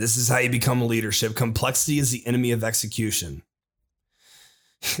 This is how you become a leadership. Complexity is the enemy of execution.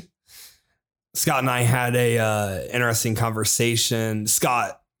 Scott and I had a interesting conversation.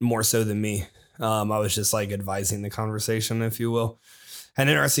 Scott more so than me. I was just like advising the conversation, if you will. Had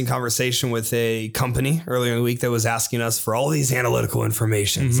an interesting conversation with a company earlier in the week that was asking us for all these analytical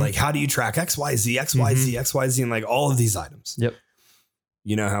information. It's like, how do you track X, Y, Z, X, Y, Z, X, Y, Z, and like all of these items? Yep.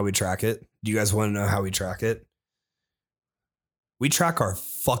 You know how we track it? Do you guys want to know how we track it? We track our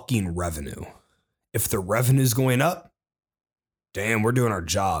fucking revenue. If the revenue is going up, damn, we're doing our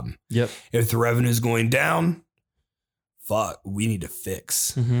job. Yep. If the revenue is going down, fuck, we need to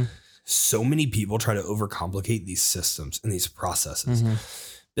fix. So many people try to overcomplicate these systems and these processes.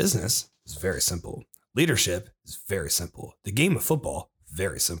 Business is very simple. Leadership is very simple. The game of football,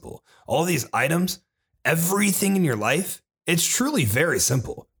 very simple. All these items, everything in your life, it's truly very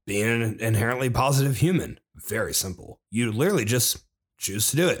simple. Being an inherently positive human, very simple. You literally just choose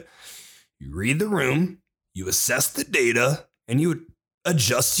to do it. You read the room, you assess the data, and you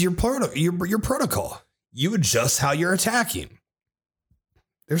adjust your protocol. You adjust how you're attacking.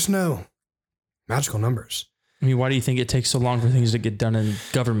 There's no magical numbers. I mean, why do you think it takes so long for things to get done in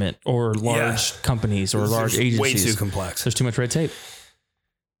government or large companies or large agencies? Way too complex. There's too much red tape.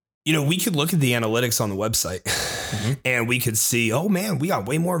 You know, we could look at the analytics on the website and we could see, oh man, we got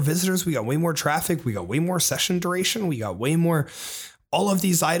way more visitors. We got way more traffic. We got way more session duration. We got way more, all of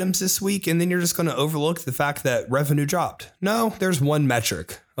these items this week. And then you're just going to overlook the fact that revenue dropped. No, there's one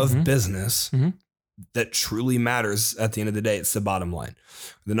metric of business that truly matters at the end of the day. It's the bottom line.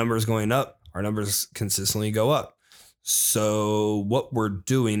 The number is going up. Our numbers consistently go up. So what we're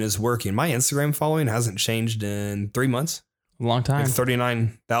doing is working. My Instagram following hasn't changed in 3 months. A long time. Like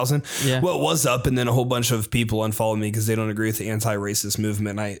 39,000. Yeah. Well, it was up, and then a whole bunch of people unfollowed me because they don't agree with the anti-racist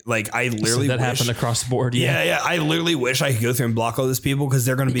movement. I literally that happened across the board. Yeah. I literally wish I could go through and block all those people because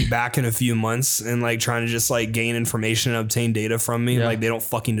they're going to be back in a few months and like trying to just like gain information and obtain data from me. Yeah. Like they don't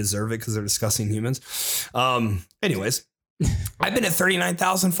fucking deserve it because they're disgusting humans. Anyways, I've been at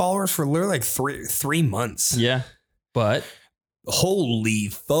 39,000 followers for literally like three months. Yeah, but. Holy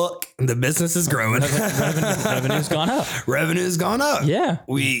fuck. The business is growing. Revenue's gone up. Revenue's gone up. Yeah.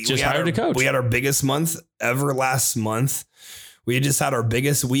 We hired a coach. We had our biggest month ever last month. We just had our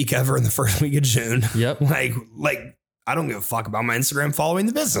biggest week ever in the first week of June. Yep. Like I don't give a fuck about my Instagram following.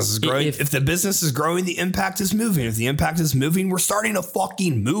 The business is growing. If the business is growing, the impact is moving. If the impact is moving, we're starting a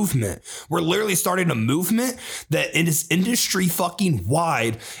fucking movement. We're literally starting a movement that is industry fucking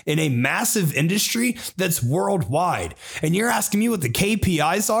wide in a massive industry that's worldwide. And you're asking me what the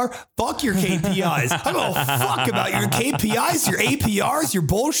KPIs are? Fuck your KPIs. I don't give a fuck about your KPIs, your APRs, your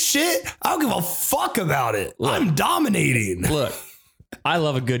bullshit. I don't give a fuck about it. Look, I'm dominating. Look. I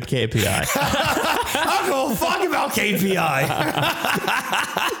love a good KPI. I don't give a fuck about KPI.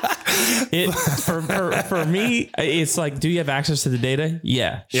 For me, it's like, do you have access to the data?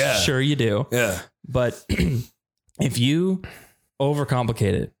 Yeah. Sure you do. Yeah. But if you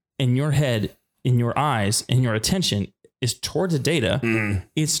overcomplicate it in your head, in your eyes, and your attention is toward the data,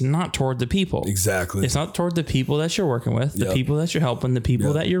 it's not toward the people. Exactly. It's not toward the people that you're working with, the people that you're helping, the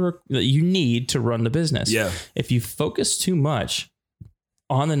people that you need to run the business. Yeah. If you focus too much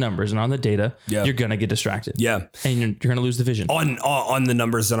on the numbers and on the data, you're going to get distracted. Yeah. And you're going to lose the vision. On the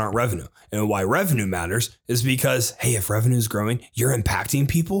numbers that aren't revenue. And why revenue matters is because, hey, if revenue is growing, you're impacting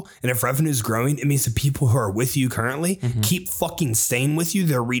people. And if revenue is growing, it means the people who are with you currently keep fucking staying with you.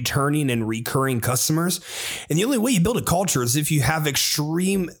 They're returning and recurring customers. And the only way you build a culture is if you have an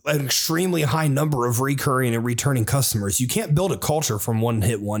extremely high number of recurring and returning customers. You can't build a culture from one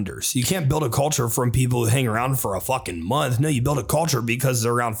hit wonders. You can't build a culture from people who hang around for a fucking month. No, you build a culture because is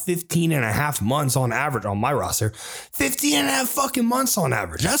around 15 and a half months on average on my roster. 15 and a half fucking months on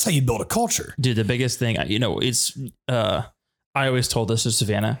average. That's how you build a culture. Dude, the biggest thing, it's, I always told this to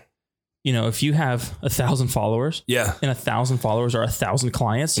Savannah, if you have 1,000 followers and 1,000 followers are 1,000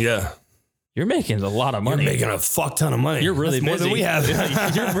 clients. Yeah. You're making a lot of money. You're making a fuck ton of money. You're really busy. More than we have.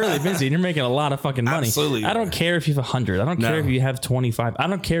 You're really busy and you're making a lot of fucking money. Absolutely. I don't care if you have 100. I don't care if you have 25. I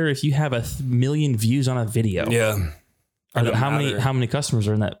don't care if you have 1,000,000 views on a video. Yeah. How many customers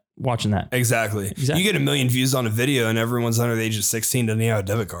are in that watching that? Exactly. You get 1 million views on a video and everyone's under the age of 16 doesn't have a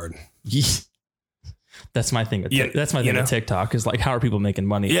debit card. That's my thing. That's my thing with TikTok is like, how are people making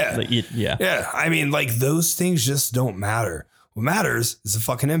money? Yeah. Yeah. I mean, like those things just don't matter. What matters is the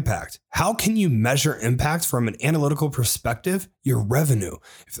fucking impact. How can you measure impact from an analytical perspective? Your revenue.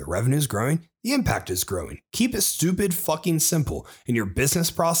 If the revenue is growing, the impact is growing. Keep it stupid fucking simple. In your business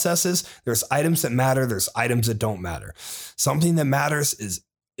processes, there's items that matter. There's items that don't matter. Something that matters is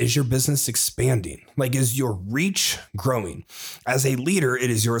your business expanding? Like, is your reach growing? As a leader, it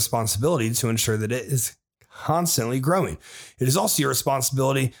is your responsibility to ensure that it is constantly growing. It is also your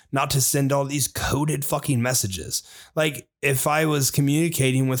responsibility not to send all these coded fucking messages. Like if I was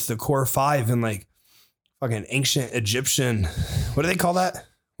communicating with the core 5 in like fucking ancient Egyptian, what do they call that?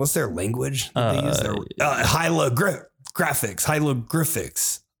 What's their language that they use? Their hieroglyphics.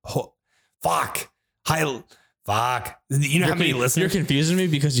 Fuck. You know how many listeners? You're confusing me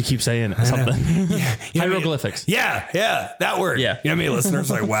because you keep saying something. Hieroglyphics. Yeah. That word. Yeah. You know how many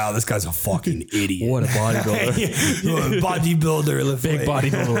listeners are like, wow, this guy's a fucking idiot. What a bodybuilder. Bodybuilder. Big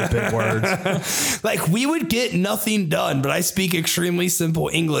bodybuilder with big words. Like we would get nothing done, but I speak extremely simple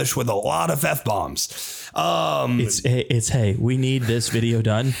English with a lot of F-bombs. Hey, we need this video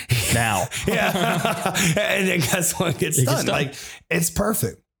done now. Yeah. And then guess what gets done? Like it's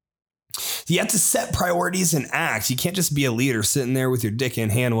perfect. You have to set priorities and act. You can't just be a leader sitting there with your dick in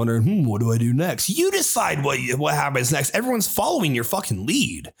hand wondering, what do I do next? You decide what happens next. Everyone's following your fucking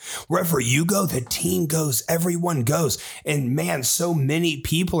lead. Wherever you go, the team goes, everyone goes. And man, so many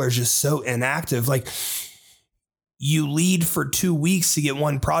people are just so inactive. Like you lead for 2 weeks to get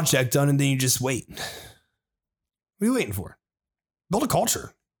one project done and then you just wait. What are you waiting for? Build a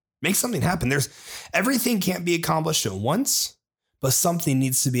culture. Make something happen. Everything can't be accomplished at once. But something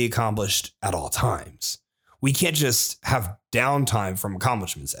needs to be accomplished at all times. We can't just have downtime from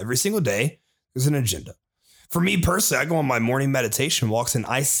accomplishments. Every single day, there's an agenda. For me personally, I go on my morning meditation walks and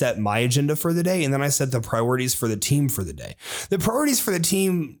I set my agenda for the day. And then I set the priorities for the team for the day. The priorities for the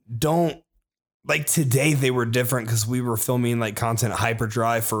team don't, like today, they were different because we were filming like content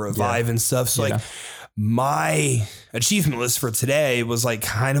hyperdrive for Revive and stuff. So like my achievement list for today was like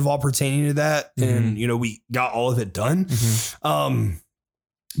kind of all pertaining to that. And, we got all of it done.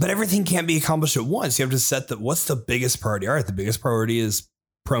 But everything can't be accomplished at once. You have to set what's the biggest priority? All right. The biggest priority is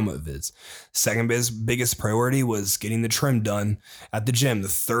promo vids. Second biggest priority was getting the trim done at the gym. The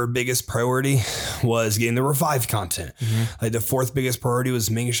third biggest priority was getting the Revive content. Like the fourth biggest priority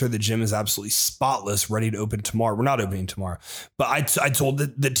was making sure the gym is absolutely spotless, ready to open tomorrow. We're not opening tomorrow, but I told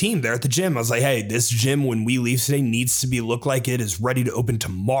the team there at the gym, I was like, hey, this gym, when we leave today, needs to look like it is ready to open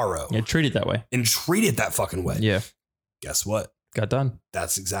tomorrow. Yeah, treat it that way. And treat it that fucking way. Yeah. Guess what? Got done.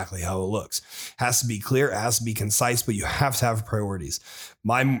 That's exactly how it looks. Has to be clear, it has to be concise, but you have to have priorities.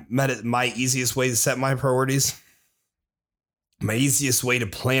 My easiest way to set my priorities, my easiest way to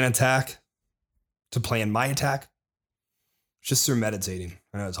plan my attack, just through meditating.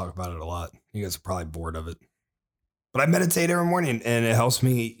 I know I talk about it a lot. You guys are probably bored of it. But I meditate every morning and it helps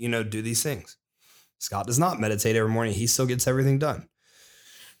me, do these things. Scott does not meditate every morning. He still gets everything done.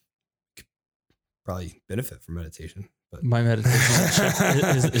 Probably benefit from meditation. But my meditation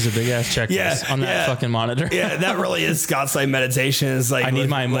is a big ass checklist on that fucking monitor. Yeah, that really is Scott's like meditation. Is like I need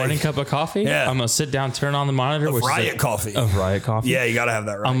my morning cup of coffee. Yeah. I'm gonna sit down, turn on the monitor, of Riot coffee. Yeah, you gotta have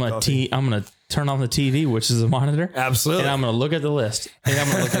that. I'm gonna turn on the TV, which is a monitor. Absolutely. And I'm gonna look at the list. And I'm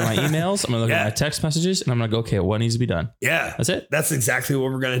gonna look at my emails. I'm gonna look at my text messages, and I'm gonna go, okay, what needs to be done? Yeah, that's it. That's exactly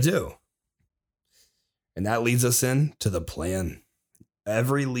what we're gonna do. And that leads us into the plan.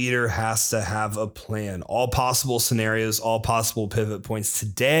 Every leader has to have a plan, all possible scenarios, all possible pivot points.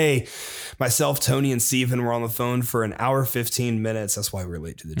 Today, myself, Tony, and Steven were on the phone for an hour, 15 minutes. That's why we're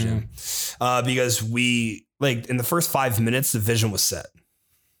late to the gym. Because we, in the first 5 minutes, the vision was set.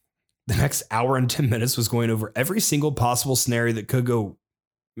 The next hour and 10 minutes was going over every single possible scenario that could go,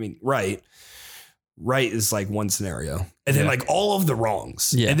 right. Right is like one scenario. And then all of the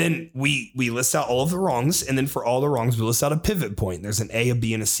wrongs. Yeah. And then we list out all of the wrongs. And then for all the wrongs, we list out a pivot point. There's an A, a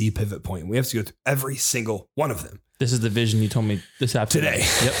B, and a C pivot point. We have to go through every single one of them. This is the vision you told me this afternoon. Today.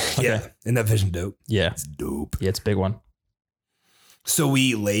 Yep. Okay. Yeah. Isn't that vision dope? Yeah. It's dope. Yeah, it's a big one. So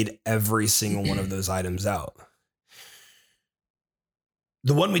we laid every single one of those items out.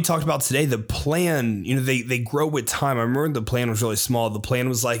 The one we talked about today, the plan, they grow with time. I remember the plan was really small. The plan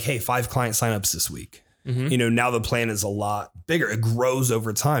was like, hey, 5 client signups this week. Mm-hmm. Now the plan is a lot bigger. It grows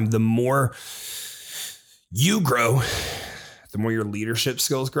over time. The more you grow, the more your leadership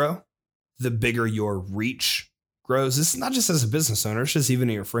skills grow, the bigger your reach grows. This is not just as a business owner. It's just even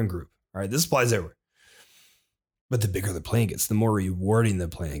in your friend group. All right. This applies everywhere. But the bigger the plan gets, the more rewarding the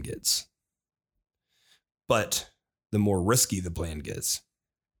plan gets. But the more risky the plan gets.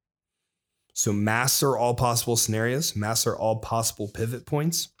 So master all possible scenarios, master all possible pivot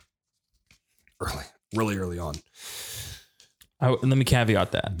points really early on. Let me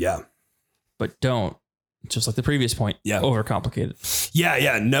caveat that. Yeah. But don't, just like the previous point, overcomplicate it.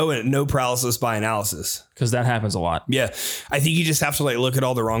 Yeah. No paralysis by analysis. Because that happens a lot. Yeah. I think you just have to look at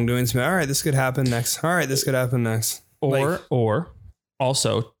all the wrongdoings. All right, this could happen next. All right, this could happen next. Or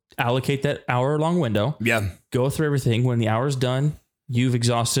also allocate that hour-long window. Yeah. Go through everything. When the hour's done, you've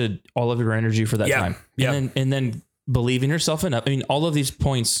exhausted all of your energy for that time. Yeah. And then believe in yourself enough. I mean, all of these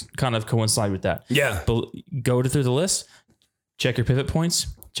points kind of coincide with that. Yeah. Go through the list, check your pivot points,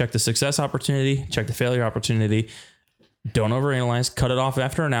 check the success opportunity, check the failure opportunity. Don't overanalyze, cut it off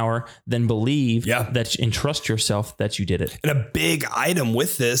after an hour, then believe that and trust yourself that you did it. And a big item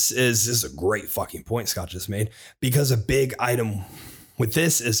with this is a great fucking point Scott just made, because a big item with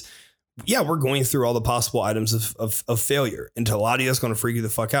this is, we're going through all the possible items of failure. And to a lot of you, it's going to freak you the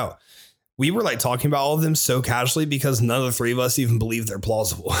fuck out. We were talking about all of them so casually because none of the three of us even believe they're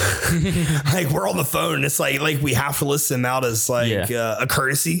plausible. We're on the phone and it's like we have to list them out as a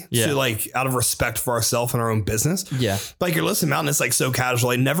courtesy to out of respect for ourselves and our own business. Yeah. You're listening out and it's so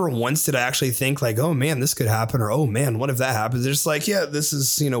casual. Never once did I actually think oh man, this could happen, or oh man, what if that happens? It's just this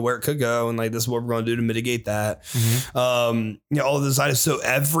is, where it could go. And this is what we're going to do to mitigate that. Mm-hmm. All of those items. So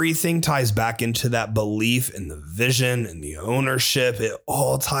everything ties back into that belief and the vision and the ownership. It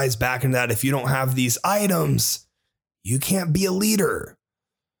all ties back into that. If you don't have these items, you can't be a leader.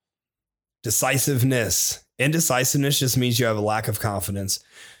 Decisiveness. Indecisiveness just means you have a lack of confidence.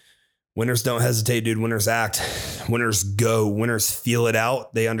 Winners don't hesitate, dude. Winners act. Winners go. Winners feel it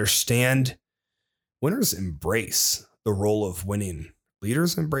out. They understand. Winners embrace the role of winning.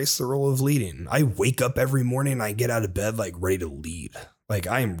 Leaders embrace the role of leading. I wake up every morning and I get out of bed ready to lead.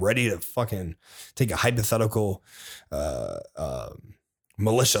 I am ready to fucking take a hypothetical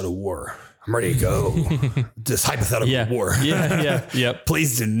militia to war. I'm ready to go. This hypothetical war. Yep.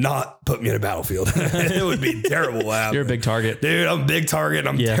 Please do not put me in a battlefield. It would be terrible. You're a big target. Dude, I'm a big target and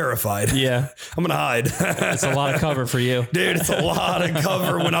I'm terrified. Yeah. I'm going to hide. It's a lot of cover for you. Dude, it's a lot of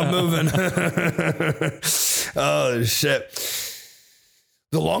cover when I'm moving. Oh, shit.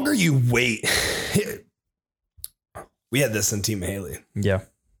 The longer you wait. We had this in Team Haley. Yeah.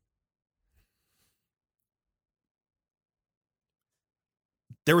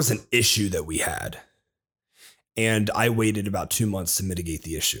 There was an issue that we had, and I waited about 2 months to mitigate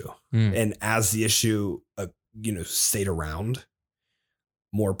the issue. And as the issue, stayed around,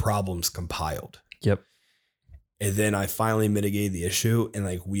 more problems compiled. Yep. And then I finally mitigated the issue,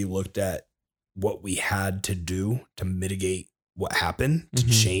 and we looked at what we had to do to mitigate what happened, to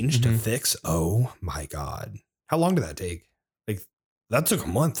change, to fix. Oh my God. How long did that take? That took a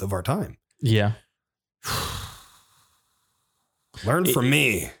month of our time. Yeah. Learn from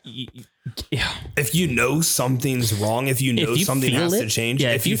me. Yeah. If you know something's wrong, if you know something has to change,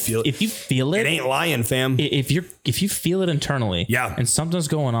 if you feel it, it ain't lying, fam. If you feel it internally, and something's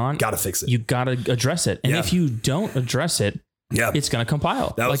going on, gotta fix it. You gotta address it. And if you don't address it, it's gonna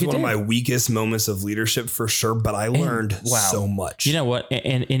compile. That was one of my weakest moments of leadership for sure, but I learned so much. You know what?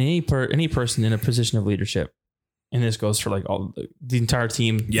 And any person in a position of leadership, and this goes for all the entire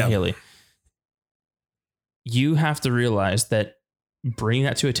team, Haley, you have to realize that bringing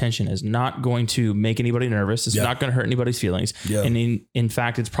that to attention is not going to make anybody nervous. It's not going to hurt anybody's feelings. Yeah. And in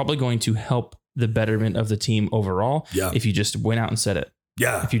fact, it's probably going to help the betterment of the team overall. Yeah. If you just went out and said it.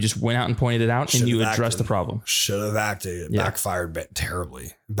 Yeah. If you just went out and pointed it out and you addressed the problem. Should have acted. It backfired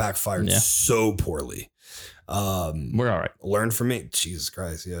terribly. Backfired so poorly. We're all right. Learn from me. Jesus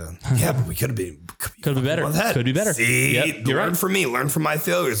Christ. Yeah. Yeah. But we could be better. Could be better. See, learn from me. Learn from my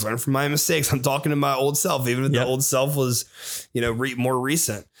failures. Learn from my mistakes. I'm talking to my old self, even if the old self was, more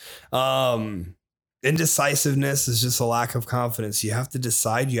recent. Indecisiveness is just a lack of confidence. You have to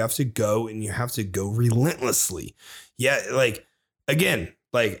decide, you have to go, and you have to go relentlessly. Yeah. Again,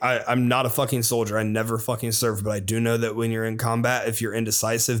 Like I'm not a fucking soldier. I never fucking served, but I do know that when you're in combat, if you're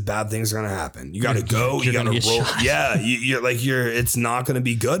indecisive, bad things are going to happen. You got to go. You got to roll. Shot. Yeah. It's not going to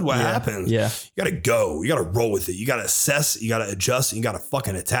be good. What happens? Yeah. You got to go. You got to roll with it. You got to assess. You got to adjust. And you got to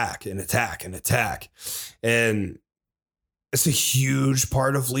fucking attack and attack and attack. And it's a huge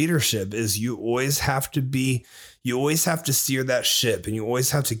part of leadership is you always have to steer that ship, and you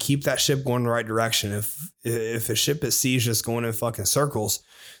always have to keep that ship going in the right direction. If a ship at sea is just going in fucking circles,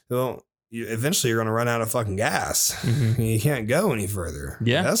 well, eventually you're going to run out of fucking gas. Mm-hmm. You can't go any further.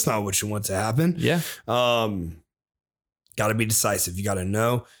 Yeah. That's not what you want to happen. Yeah. Got to be decisive. You got to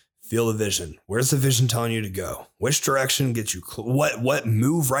know, feel the vision. Where's the vision telling you to go? Which direction gets you, what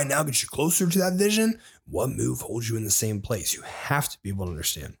move right now gets you closer to that vision? What move holds you in the same place? You have to be able to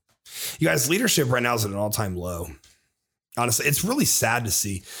understand. You guys, leadership right now is at an all-time low. Honestly, it's really sad to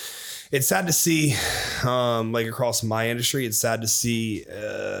see. It's sad to see, like across my industry. It's sad to see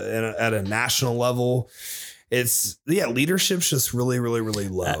at a national level. Leadership's just really, really, really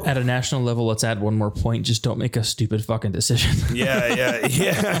low. At a national level, let's add one more point. Just don't make a stupid fucking decision. Yeah.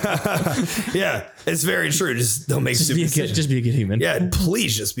 Yeah, it's very true. Just don't make stupid decisions. Just be a good human. Yeah,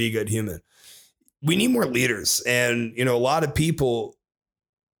 please just be a good human. We need more leaders. And, a lot of people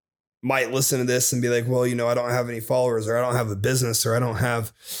might listen to this and be like, well, I don't have any followers, or I don't have a business, or I don't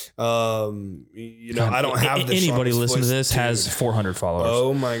have, I don't have the anybody listening to this has 400 followers.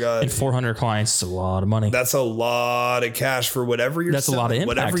 Oh my God. And 400 clients is a lot of money. That's a lot of cash for whatever you're selling, a lot of impact.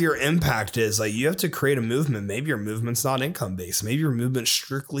 Whatever your impact is. Like, you have to create a movement. Maybe your movement's not income based. Maybe your movement's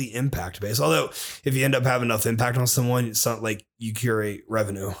strictly impact based. Although if you end up having enough impact on someone, it's not like you curate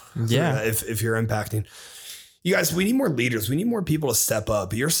revenue. Yeah. If you're impacting. You guys, we need more leaders. We need more people to step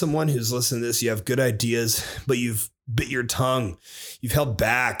up. You're someone who's listening to this. You have good ideas, but you've bit your tongue. You've held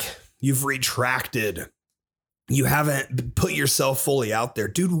back. You've retracted. You haven't put yourself fully out there.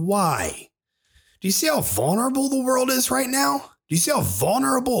 Dude, why? Do you see how vulnerable the world is right now? Do you see how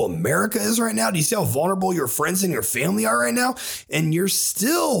vulnerable America is right now? Do you see how vulnerable your friends and your family are right now? And you're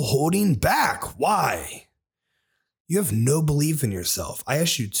still holding back. Why? You have no belief in yourself. I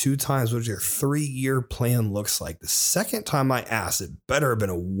asked you 2 times what your 3-year plan looks like. The second time I asked, it better have been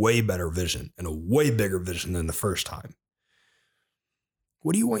a way better vision and a way bigger vision than the first time.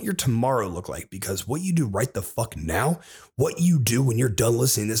 What do you want your tomorrow look like? Because what you do right the fuck now, what you do when you're done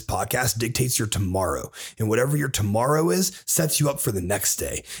listening to this podcast dictates your tomorrow. And whatever your tomorrow is, sets you up for the next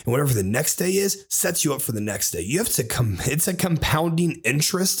day. And whatever the next day is, sets you up for the next day. You have to it's a compounding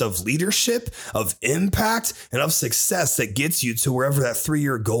interest of leadership, of impact, and of success that gets you to wherever that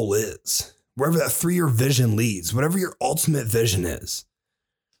 3-year goal is, wherever that 3-year vision leads, whatever your ultimate vision is.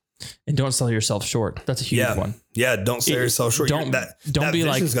 And don't sell yourself short. That's a huge one. Yeah. Don't sell yourself short. Don't be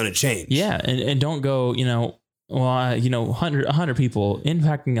like, it's going to change. Yeah. And don't go, 100 people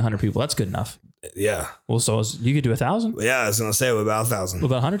impacting 100 people. That's good enough. Yeah. Well, so you could do 1,000. Yeah. I was going to say about 1,000. What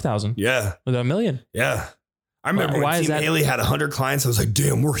about 100,000? Yeah. What about 1,000,000? Yeah. I remember when Team Haley had 100 clients. I was like,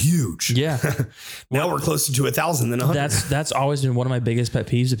 damn, we're huge. Yeah. Now we're closer to 1,000 than 100. That's always been one of my biggest pet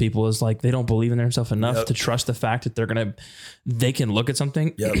peeves of people is like, they don't believe in themselves enough to trust the fact that they can look at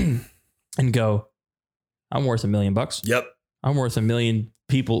something and go, I'm worth $1 million. Yep. I'm worth 1 million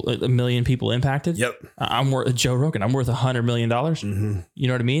people impacted. Yep. I'm worth Joe Rogan. I'm worth $100 million. Mm-hmm. You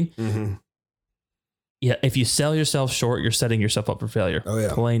know what I mean? Mm-hmm. Yeah. If you sell yourself short, you're setting yourself up for failure. Oh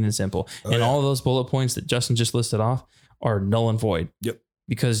yeah. Plain and simple. All of those bullet points that Justin just listed off are null and void. Yep.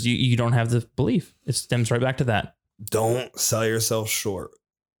 Because you don't have the belief. It stems right back to that. Don't sell yourself short.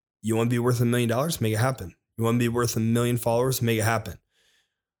 You want to be worth $1 million? Make it happen. You want to be worth 1 million followers? Make it happen.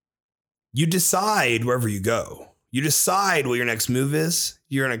 You decide wherever you go. You decide what your next move is.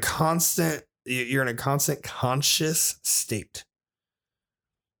 You're in a constant conscious state.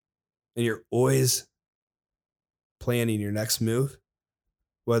 And you're always planning your next move,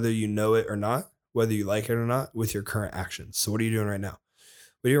 whether you know it or not, whether you like it or not, with your current actions. So what are you doing right now?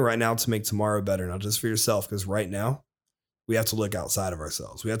 What are you doing right now to make tomorrow better? Not just for yourself, because right now we have to look outside of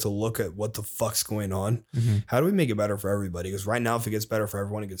ourselves. We have to look at what the fuck's going on. Mm-hmm. How do we make it better for everybody? Because right now, if it gets better for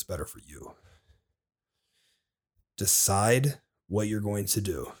everyone, it gets better for you. Decide what you're going to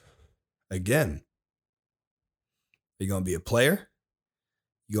do. Again, are you going to be a player?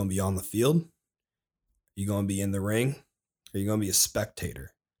 You going to be on the field? Are you going to be in the ring? Or are you going to be a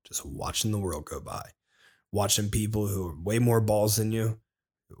spectator, just watching the world go by, watching people who are way more balls than you,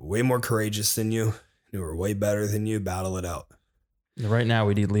 way more courageous than you, who are way better than you, battle it out. Right now,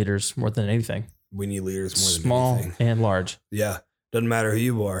 we need leaders more than anything. We need leaders more than small anything. And large. Yeah. Doesn't matter who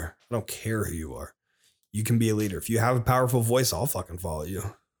you are. I don't care who you are. You can be a leader. If you have a powerful voice, I'll fucking follow you.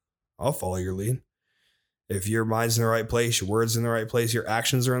 I'll follow your lead. If your mind's in the right place, your words in the right place, your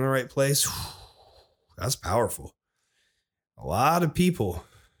actions are in the right place, that's powerful. A lot of people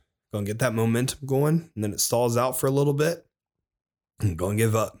gonna get that momentum going, and then it stalls out for a little bit and go and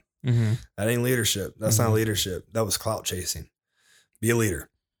give up. Mm-hmm. That ain't leadership. That's not leadership. That was clout chasing. Be a leader.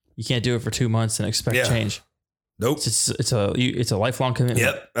 You can't do it for 2 months and expect change. Nope. It's a lifelong commitment.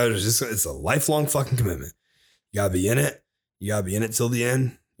 Yep. It's a lifelong fucking commitment. You gotta be in it. You gotta be in it till the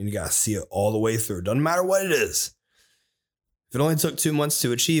end, and you gotta see it all the way through. Doesn't matter what it is. If it only took 2 months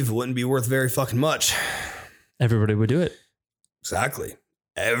to achieve, it wouldn't be worth very fucking much. Everybody would do it. Exactly.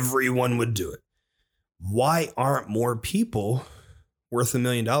 Everyone would do it. Why aren't more people worth $1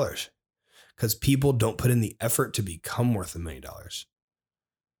 million? Because people don't put in the effort to become worth $1 million.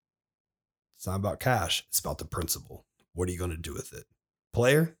 It's not about cash. It's about the principle. What are you going to do with it?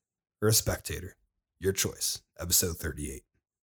 Player or a spectator? Your choice. Episode 38.